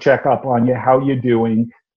wanted to check up on you. How you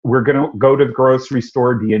doing? We're going to go to the grocery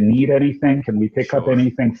store. Do you need anything? Can we pick up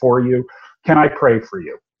anything for you? Can I pray for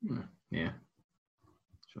you? Yeah.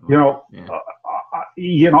 Sure.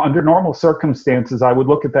 Under normal circumstances, I would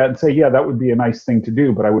look at that and say, yeah, that would be a nice thing to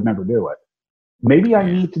do, but I would never do it. Maybe I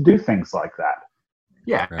need to do things like that.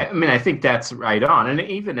 Yeah. Right. I think that's right on. And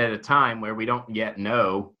even at a time where we don't yet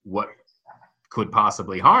know what could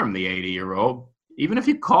possibly harm the 80-year-old, even if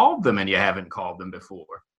you called them and you haven't called them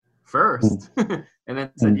before first, and then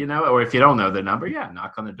said, or if you don't know their number,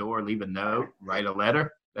 knock on the door, leave a note, write a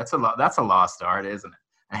letter. That's a lost art, isn't it?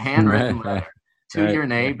 A handwritten letter to your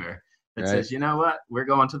neighbor that says, you know what, we're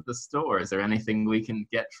going to the store. Is there anything we can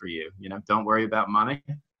get for you? Don't worry about money.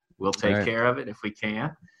 We'll take care of it if we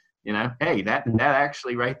can. Hey, that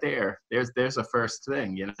actually right there, there's a first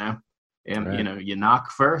thing, and you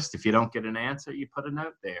knock first. If you don't get an answer, you put a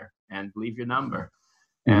note there and leave your number.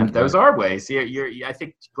 And those are ways. I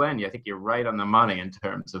think, Glenn, I think you're right on the money in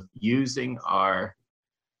terms of using our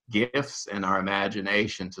gifts and our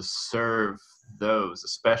imagination to serve those,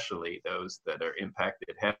 especially those that are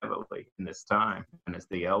impacted heavily in this time, and as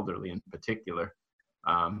the elderly in particular.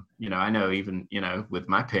 I know even, with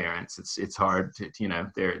my parents, it's hard to,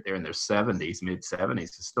 they're in their 70s, mid 70s,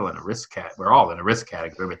 still in a risk we're all in a risk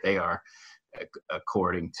category, but they are,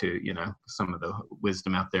 according to, some of the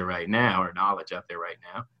wisdom out there right now, or knowledge out there right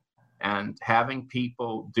now. And having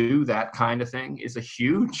people do that kind of thing is a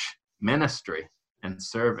huge ministry and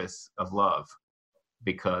service of love,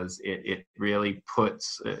 because it really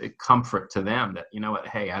puts comfort to them that,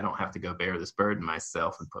 hey, I don't have to go bear this burden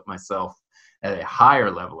myself and put myself at a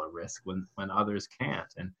higher level of risk when others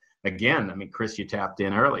can't. And again, Chris, you tapped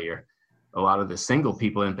in earlier, a lot of the single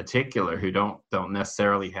people in particular who don't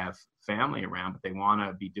necessarily have family around, but they want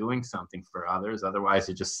to be doing something for others. Otherwise,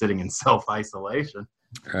 they're just sitting in self-isolation.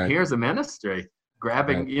 Right. Here's a ministry,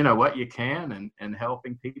 grabbing, what you can and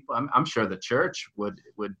helping people. I'm sure the church would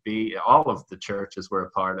be, all of the churches we're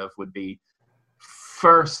a part of would be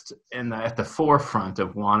first at the forefront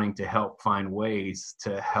of wanting to help find ways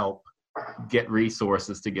to help get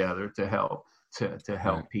resources together to help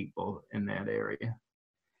people in that area.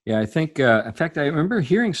 Yeah, I think. In fact, I remember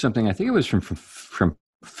hearing something. I think it was from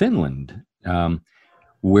Finland,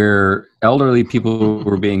 where elderly people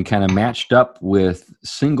were being kind of matched up with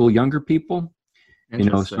single younger people. You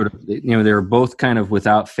know, sort of. You know, they were both kind of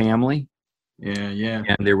without family. Yeah.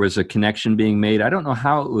 And there was a connection being made. I don't know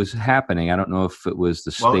how it was happening. I don't know if it was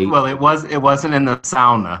the state. Well, it wasn't in the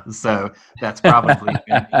sauna, so that's probably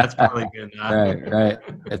good. That's probably good. Right.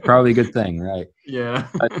 It's probably a good thing, right? Yeah.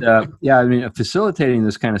 But yeah, I mean, facilitating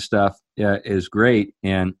this kind of stuff is great,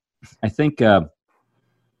 and I think I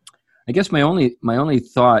guess my only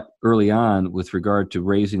thought early on with regard to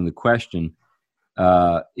raising the question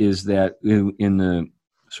is that in the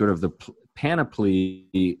sort of the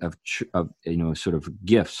panoply of sort of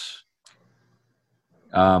gifts,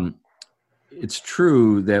 it's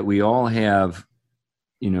true that we all have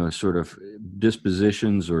sort of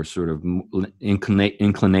dispositions or sort of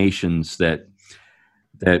inclinations that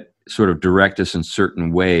sort of direct us in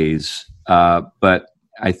certain ways, but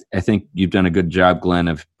I think you've done a good job, Glenn,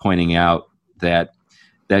 of pointing out that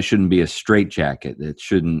shouldn't be a straitjacket. That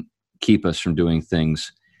shouldn't keep us from doing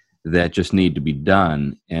things that just need to be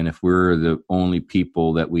done. And if we're the only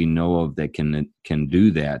people that we know of that can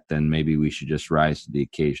do that, then maybe we should just rise to the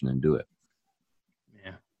occasion and do it.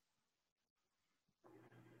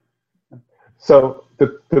 Yeah. So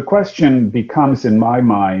the question becomes in my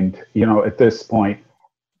mind, at this point,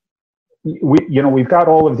 we've got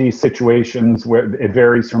all of these situations where it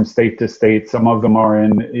varies from state to state. Some of them are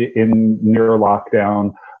in near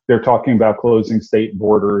lockdown. They're talking about closing state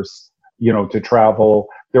borders, to travel.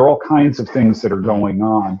 There are all kinds of things that are going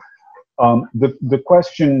on. The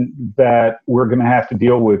question that we're going to have to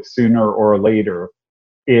deal with sooner or later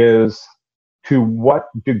is, to what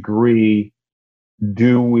degree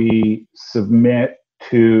do we submit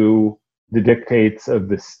to the dictates of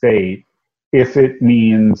the state if it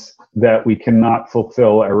means that we cannot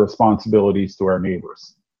fulfill our responsibilities to our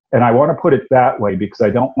neighbors? And I want to put it that way because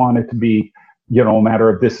I don't want it to be a matter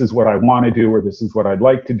of this is what I want to do, or this is what I'd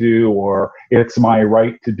like to do, or it's my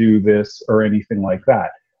right to do this, or anything like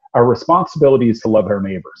that. Our responsibility is to love our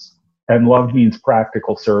neighbors, and love means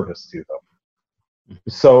practical service to them.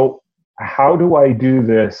 So how do I do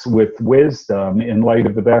this with wisdom in light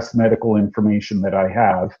of the best medical information that I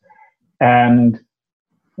have, and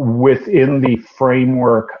within the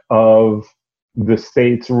framework of the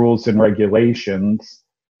state's rules and regulations?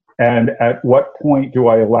 And at what point do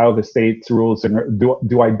I allow the state's rules and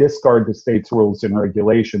do I discard the state's rules and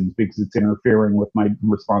regulations because it's interfering with my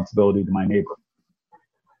responsibility to my neighbor?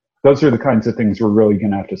 Those are the kinds of things we're really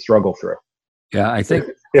going to have to struggle through. Yeah, I think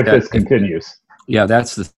if this continues. Yeah,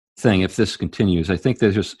 that's the thing. If this continues, I think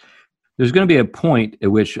there's going to be a point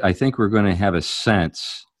at which I think we're going to have a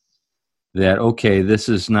sense that, okay, this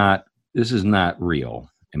is not real.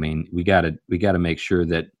 I mean, we got to make sure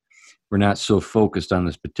that we're not so focused on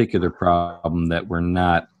this particular problem that we're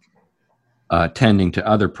not tending to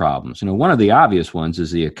other problems. One of the obvious ones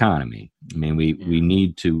is the economy. I mean, we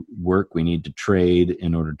need to work, we need to trade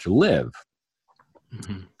in order to live.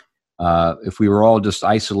 Mm-hmm. If we were all just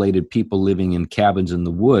isolated people living in cabins in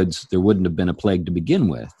the woods, there wouldn't have been a plague to begin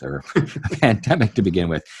with, or a pandemic to begin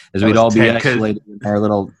with, as we'd all be isolated in our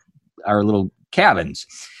little cabins.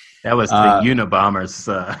 That was the Unabomber's.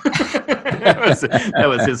 That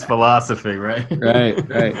was his philosophy, right? Right.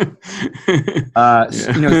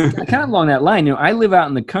 Kind of along that line. I live out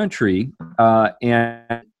in the country,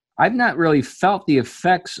 and I've not really felt the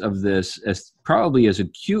effects of this probably as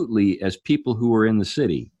acutely as people who are in the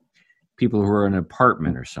city, people who are in an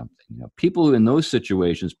apartment or something. People who in those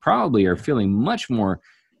situations probably are feeling much more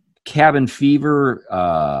cabin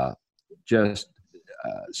fever, just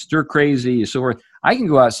stir crazy, so forth. I can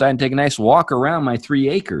go outside and take a nice walk around my 3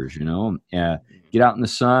 acres, get out in the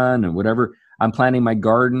sun and whatever. I'm planting my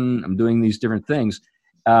garden. I'm doing these different things.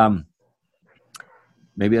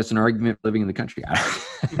 Maybe that's an argument for living in the country.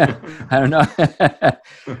 I don't know.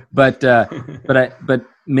 but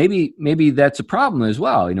maybe that's a problem as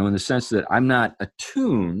well, in the sense that I'm not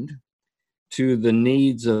attuned to the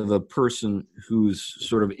needs of a person who's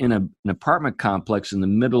sort of in an apartment complex in the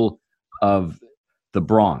middle of the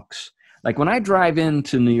Bronx. Like when I drive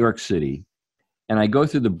into New York City and I go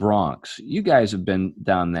through the Bronx, you guys have been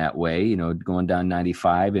down that way, going down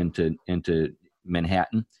 95 into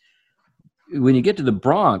Manhattan. When you get to the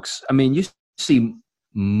Bronx, I mean, you see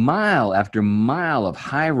mile after mile of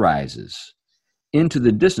high rises into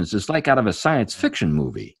the distance. It's like out of a science fiction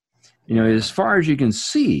movie, as far as you can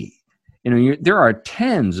see. There are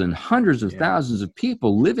tens and hundreds of thousands of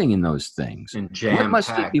people living in those things. And what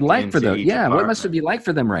must it be like for them? Yeah, what must it be like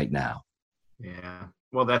for them right now? Yeah.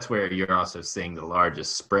 Well, that's where you're also seeing the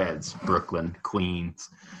largest spreads, Brooklyn, Queens.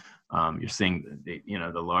 You're seeing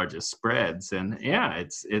the largest spreads, and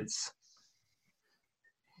there's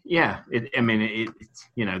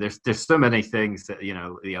so many things that,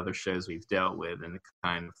 the other shows we've dealt with and the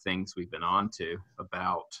kind of things we've been on to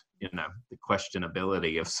about, the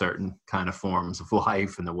questionability of certain kind of forms of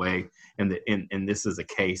life and the way, and this is a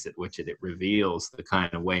case at which it reveals the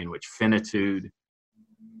kind of way in which finitude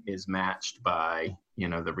is matched by,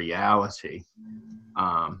 the reality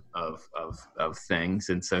of things.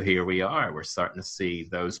 And so here we're starting to see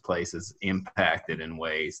those places impacted in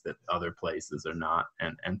ways that other places are not,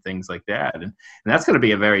 and things like that. And that's going to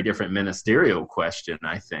be a very different ministerial question,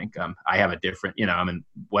 I think. I have a different, I'm in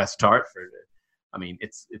West Hartford. I mean,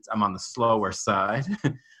 I'm on the slower side,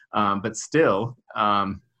 but still,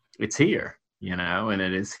 it's here, and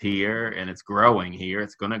it is here, and it's growing here.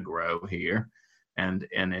 It's going to grow here. And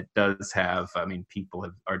it does have, people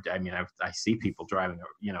I see people driving,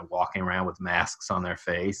 walking around with masks on their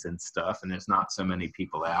face and stuff, and there's not so many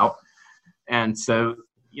people out. And so,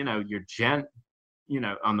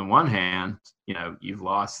 on the one hand, you've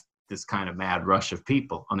lost this kind of mad rush of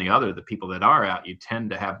people. On the other, the people that are out, you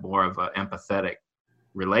tend to have more of an empathetic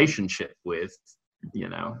relationship with,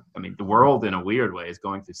 the world in a weird way is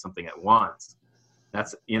going through something at once.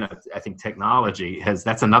 That's, I think technology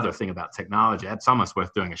that's another thing about technology. That's almost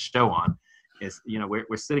worth doing a show on, is,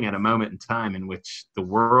 we're sitting at a moment in time in which the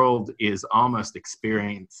world is almost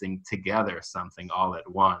experiencing together something all at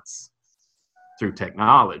once through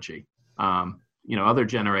technology. Other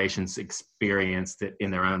generations experienced it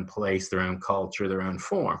in their own place, their own culture, their own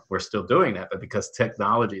form. We're still doing that, but because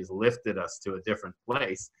technology has lifted us to a different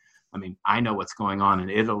place. I know what's going on in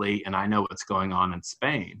Italy, and I know what's going on in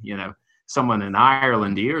Spain. Someone in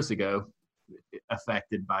Ireland years ago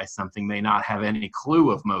affected by something may not have any clue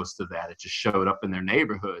of most of that. It just showed up in their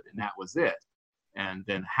neighborhood, and that was it. And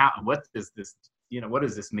then what does this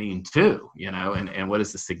mean too? And what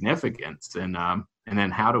is the significance? And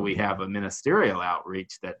then how do we have a ministerial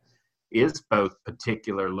outreach that is both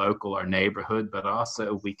particular, local, or neighborhood, but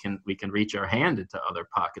also we can reach our hand into other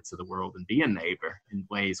pockets of the world and be a neighbor in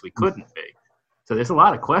ways we couldn't be. So there's a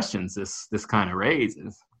lot of questions this kind of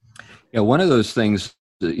raises. Yeah, one of those things,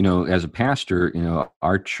 as a pastor,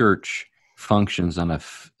 our church functions on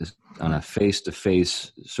a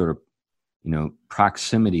face-to-face sort of,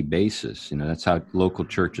 proximity basis. That's how local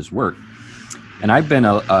churches work. And I've been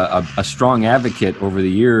a strong advocate over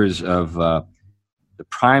the years of the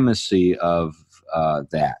primacy of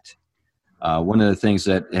that. One of the things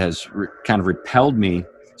that has kind of repelled me.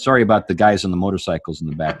 Sorry about the guys on the motorcycles in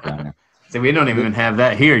the background there. So we don't even have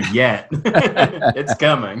that here yet. It's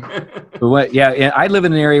coming. But I live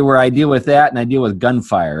in an area where I deal with that, and I deal with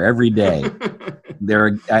gunfire every day.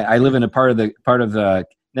 I live in a part of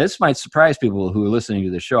this might surprise people who are listening to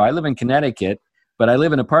the show. I live in Connecticut, but I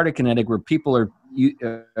live in a part of Connecticut where people are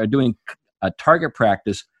doing a target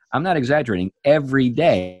practice. I'm not exaggerating. Every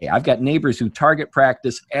day, I've got neighbors who target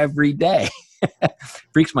practice every day.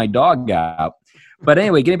 Freaks my dog out. But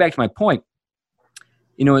anyway, getting back to my point.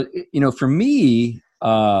 For me,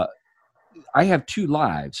 I have two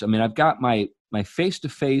lives. I've got my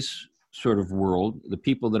face-to-face sort of world, the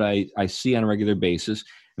people that I see on a regular basis,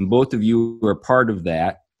 and both of you are part of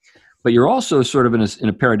that. But you're also sort of in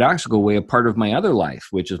a paradoxical way a part of my other life,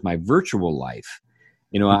 which is my virtual life.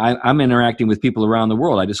 I'm interacting with people around the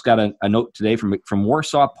world. I just got a note today from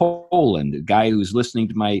Warsaw, Poland, a guy who's listening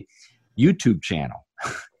to my YouTube channel.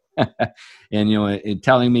 and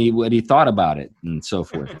telling me what he thought about it and so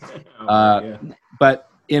forth. But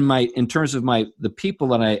in terms of the people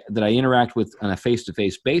that I interact with on a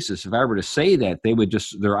face-to-face basis, if I were to say that, they would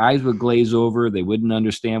their eyes would glaze over. They wouldn't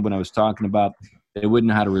understand what I was talking about. They wouldn't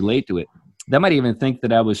know how to relate to it. They might even think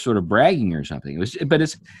that I was sort of bragging or something. But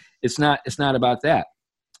it's not about that.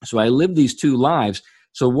 So I live these two lives.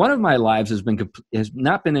 So one of my lives has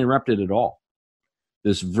not been interrupted at all.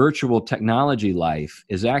 This virtual technology life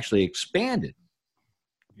is actually expanded.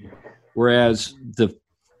 Whereas the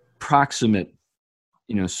proximate,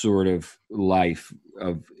 sort of life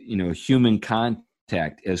of, human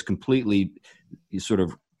contact has completely sort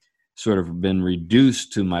of been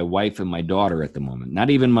reduced to my wife and my daughter at the moment. Not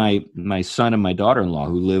even my son and my daughter-in-law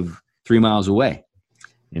who live 3 miles away.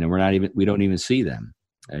 We don't even see them,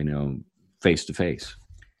 face to face.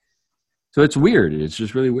 So it's weird. It's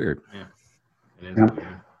just really weird. Yeah. Yeah.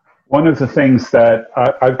 One of the things that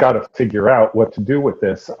I've got to figure out what to do with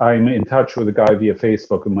this, I'm in touch with a guy via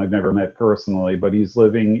Facebook whom I've never met personally, but he's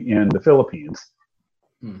living in the Philippines.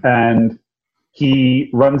 And he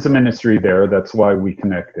runs a ministry there. That's why we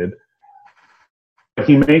connected.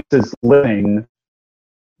 he makes his living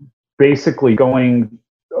basically going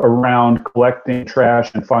around collecting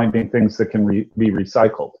trash and finding things that can be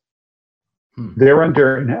recycled. They're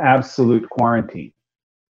under an absolute quarantine.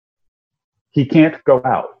 He can't go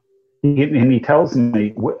out. And he tells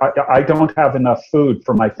me, I don't have enough food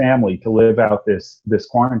for my family to live out this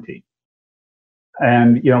quarantine.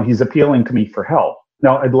 And, he's appealing to me for help.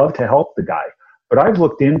 Now, I'd love to help the guy, but I've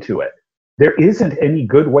looked into it. There isn't any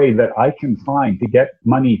good way that I can find to get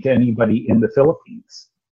money to anybody in the Philippines.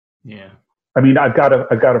 Yeah. I mean, I've got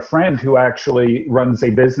a friend who actually runs a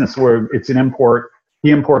business where it's an import. He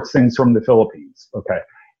imports things from the Philippines. Okay.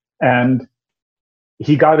 And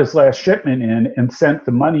he got his last shipment in and sent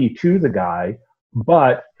the money to the guy.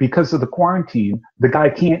 But because of the quarantine, the guy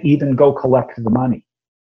can't even go collect the money.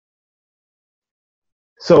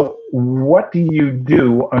 So what do you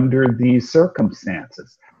do under these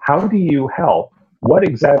circumstances? How do you help? What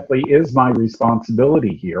exactly is my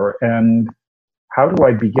responsibility here? And how do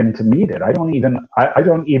I begin to meet it? I don't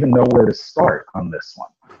even know where to start on this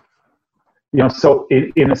one. So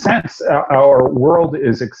in a sense, our world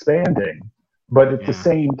is expanding, but at the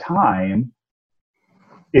same time,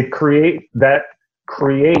 it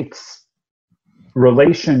creates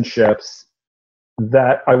relationships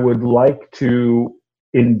that I would like to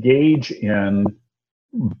engage in,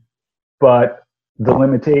 but the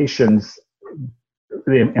limitations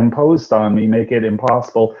imposed on me make it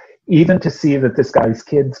impossible even to see that this guy's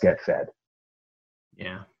kids get fed.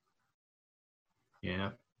 Yeah.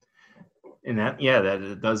 And that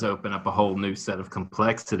it does open up a whole new set of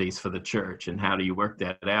complexities for the church. And how do you work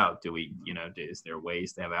that out? Is there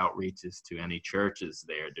ways to have outreaches to any churches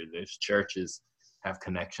there? Do those churches have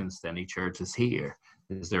connections to any churches here?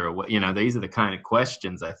 Is there a way, these are the kind of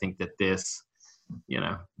questions I think that this,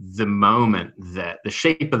 the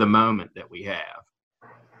shape of the moment that we have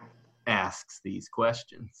asks these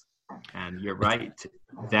questions. And you're right,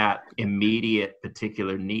 that immediate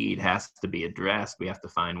particular need has to be addressed. We have to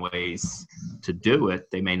find ways to do it.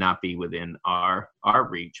 They may not be within our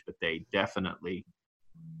reach, but they definitely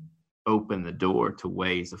open the door to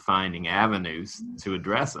ways of finding avenues to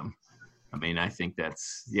address them. I mean, I think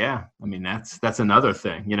that's another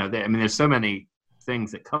thing. There's so many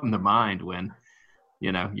things that come to mind when,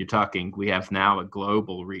 you're talking, we have now a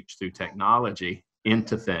global reach through technology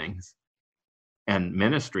into things. And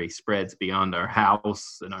ministry spreads beyond our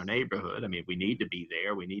house and our neighborhood. I mean, we need to be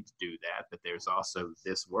there. We need to do that. But there's also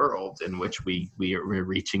this world in which we're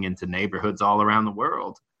reaching into neighborhoods all around the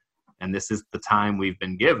world. And this is the time we've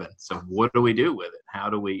been given. So what do we do with it? How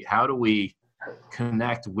do we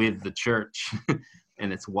connect with the church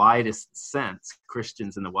in its widest sense,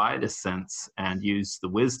 Christians in the widest sense, and use the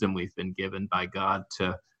wisdom we've been given by God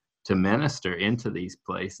to minister into these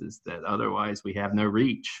places that otherwise we have no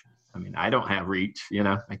reach. I mean, I don't have reach,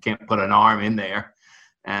 I can't put an arm in there,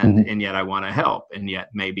 and yet I want to help. And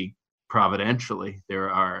yet maybe providentially there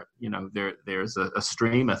are, there's a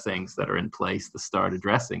stream of things that are in place to start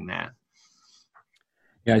addressing that.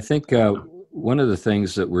 Yeah, I think one of the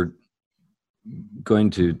things that we're going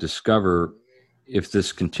to discover if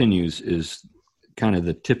this continues is kind of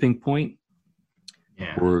the tipping point.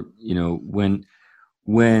 Yeah. Or,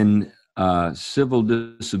 when civil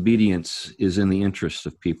disobedience is in the interest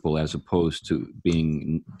of people as opposed to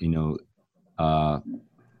being,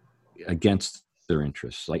 against their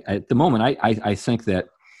interests. Like at the moment, I think that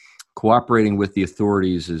cooperating with the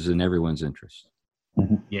authorities is in everyone's interest.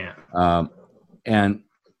 Yeah.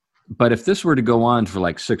 But if this were to go on for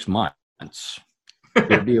like 6 months,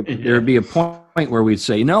 there'd be a point where we'd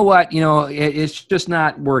say, you know what, it's just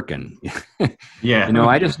not working. Yeah.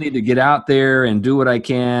 I just need to get out there and do what I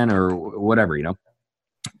can or whatever,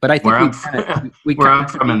 But I think where I'm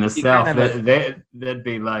from in the South, they'd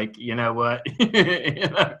be like, you know what,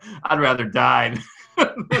 I'd rather die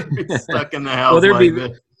than be stuck in the house like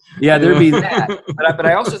this. Yeah, there'd be that. But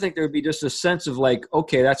I also think there would be just a sense of like,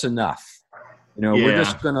 okay, that's enough. We're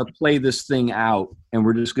just going to play this thing out and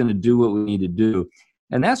we're just going to do what we need to do.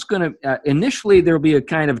 And that's going to, initially there'll be a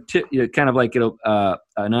kind of like, a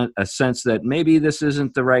sense that maybe this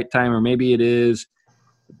isn't the right time or maybe it is.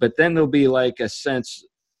 But then there'll be like a sense,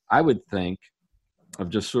 I would think, of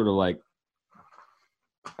just sort of like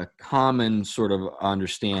a common sort of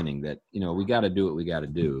understanding that, we got to do what we got to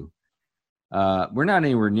do. We're not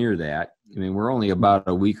anywhere near that. I mean, we're only about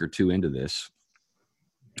a week or two into this.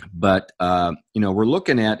 But, we're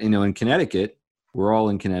looking at, in Connecticut, we're all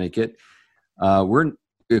in Connecticut. We're,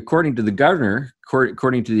 according to the governor,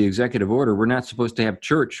 according to the executive order, we're not supposed to have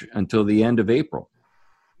church until the end of April.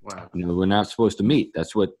 Wow. We're not supposed to meet.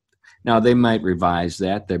 That's what, now they might revise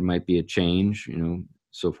that. There might be a change,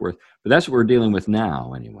 so forth. But that's what we're dealing with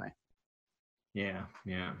now, anyway. Yeah.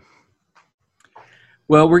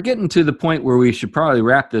 Well, we're getting to the point where we should probably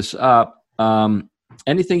wrap this up.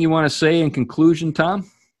 Anything you want to say in conclusion, Tom?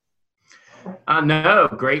 No,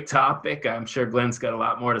 great topic. I'm sure Glenn's got a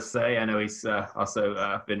lot more to say. I know he's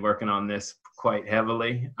also been working on this quite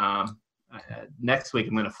heavily. Next week,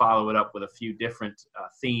 I'm going to follow it up with a few different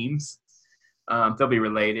themes. They'll be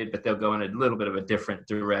related, but they'll go in a little bit of a different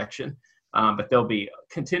direction. But they'll be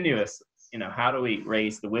continuous. How do we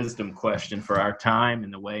raise the wisdom question for our time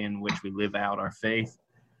and the way in which we live out our faith?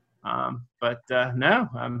 We're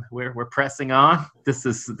pressing on. This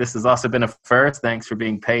has also been a first. Thanks for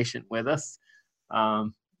being patient with us.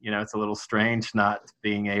 It's a little strange not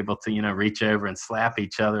being able to, reach over and slap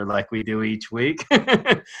each other like we do each week.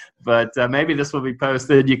 But maybe this will be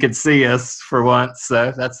posted. You can see us for once,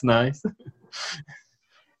 so that's nice.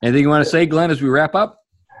 Anything you want to say, Glenn, as we wrap up?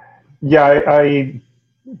 Yeah,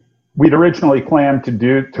 we'd originally planned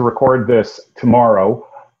to record this tomorrow,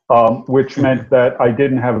 which meant that I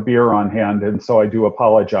didn't have a beer on hand, and so I do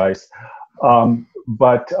apologize.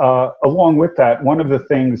 But along with that, one of the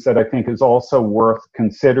things that I think is also worth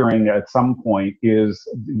considering at some point is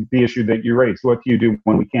the issue that you raised. What do you do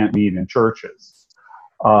when we can't meet in churches?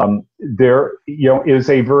 There, is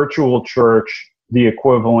a virtual church the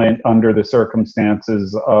equivalent under the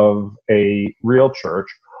circumstances of a real church?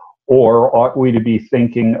 Or ought we to be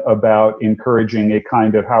thinking about encouraging a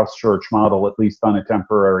kind of house church model, at least on a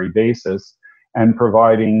temporary basis, and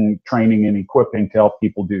providing training and equipping to help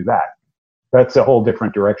people do that? That's a whole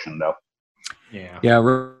different direction, though. Yeah.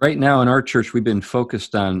 Right now in our church, we've been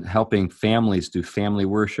focused on helping families do family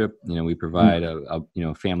worship. We provide a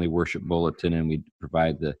family worship bulletin, and we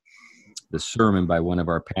provide the sermon by one of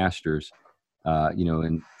our pastors,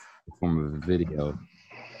 in the form of a video.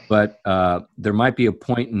 But there might be a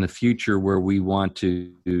point in the future where we want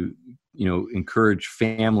to, encourage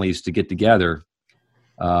families to get together,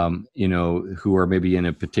 who are maybe in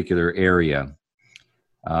a particular area.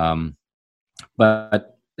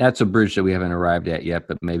 But that's a bridge that we haven't arrived at yet,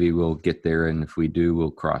 but maybe we'll get there. And if we do,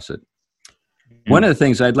 we'll cross it. Mm-hmm. One of the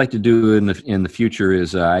things I'd like to do in the future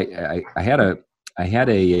is I had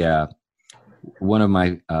one of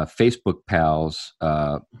my Facebook pals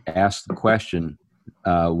asked the question,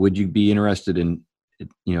 would you be interested in,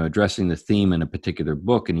 addressing the theme in a particular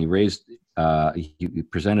book? And he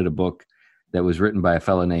presented a book that was written by a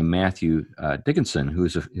fellow named Matthew Dickinson,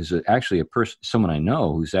 who's actually someone I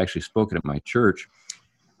know who's actually spoken at my church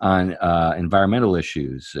on environmental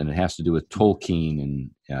issues, and it has to do with Tolkien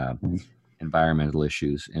and environmental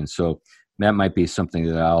issues. And so that might be something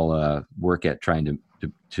that I'll work at trying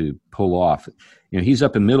to pull off. He's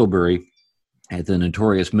up in Middlebury at the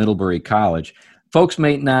notorious Middlebury College. Folks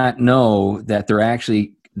may not know that there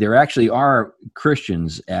actually are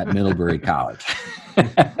Christians at Middlebury College,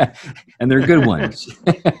 and they're good ones.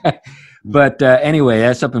 But anyway,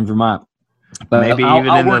 that's up in Vermont. But maybe I'll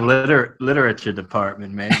in the literature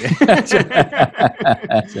department, maybe.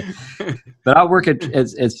 But I'll work at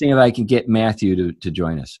seeing if I can get Matthew to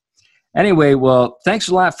join us. Anyway, well, thanks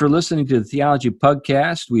a lot for listening to the Theology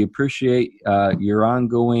Podcast. We appreciate your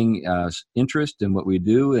ongoing interest in what we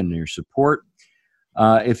do and your support.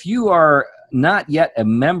 If you are not yet a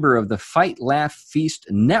member of the Fight, Laugh, Feast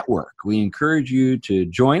Network, we encourage you to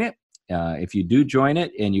join it. If you do join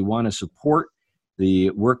it and you want to support the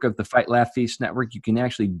work of the Fight, Laugh, Feast Network, you can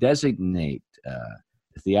actually designate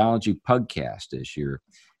the Theology Podcast as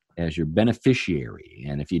your beneficiary.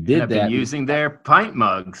 And if you did that, using their pint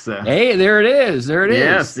mugs. Hey, there it is. There it is.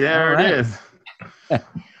 Yes, there it is.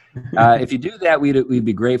 If you do that, we'd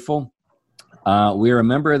be grateful. We're a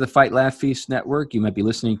member of the Fight, Laugh, Feast Network. You might be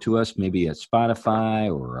listening to us maybe at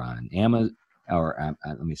Spotify or on Amazon, or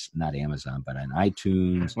not Amazon, but on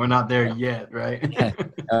iTunes. We're not there yet, right?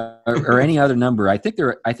 or any other number. I think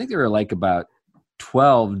there are like about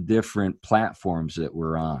 12 different platforms that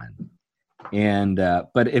we're on. And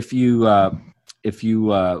but if you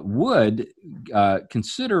would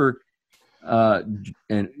consider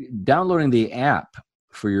downloading the app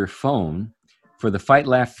for your phone for the Fight,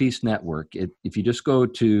 Laugh, Feast Network. If you just go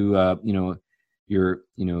to your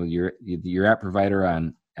app provider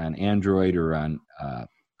on Android or on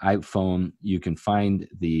iPhone, you can find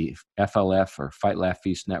the FLF or Fight, Laugh,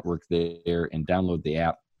 Feast Network there and download the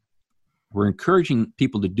app. We're encouraging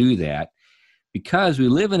people to do that because we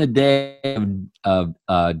live in a day of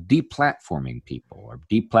deplatforming people or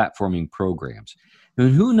deplatforming programs.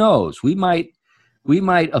 And who knows, we might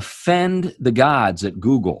offend the gods at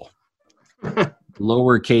Google,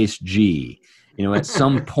 lowercase g, at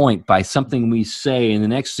some point by something we say, and the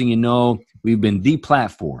next thing you know, we've been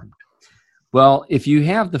deplatformed. Well, if you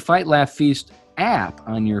have the Fight Laugh Feast app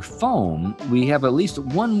on your phone, we have at least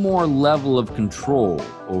one more level of control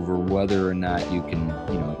over whether or not you can,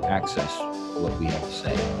 access what we have to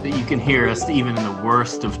say. That you can hear us even in the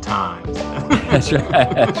worst of times. That's right.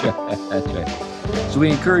 That's right. So we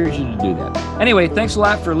encourage you to do that. Anyway, thanks a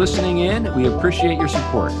lot for listening in. We appreciate your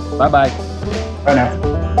support. Bye-bye. Bye now.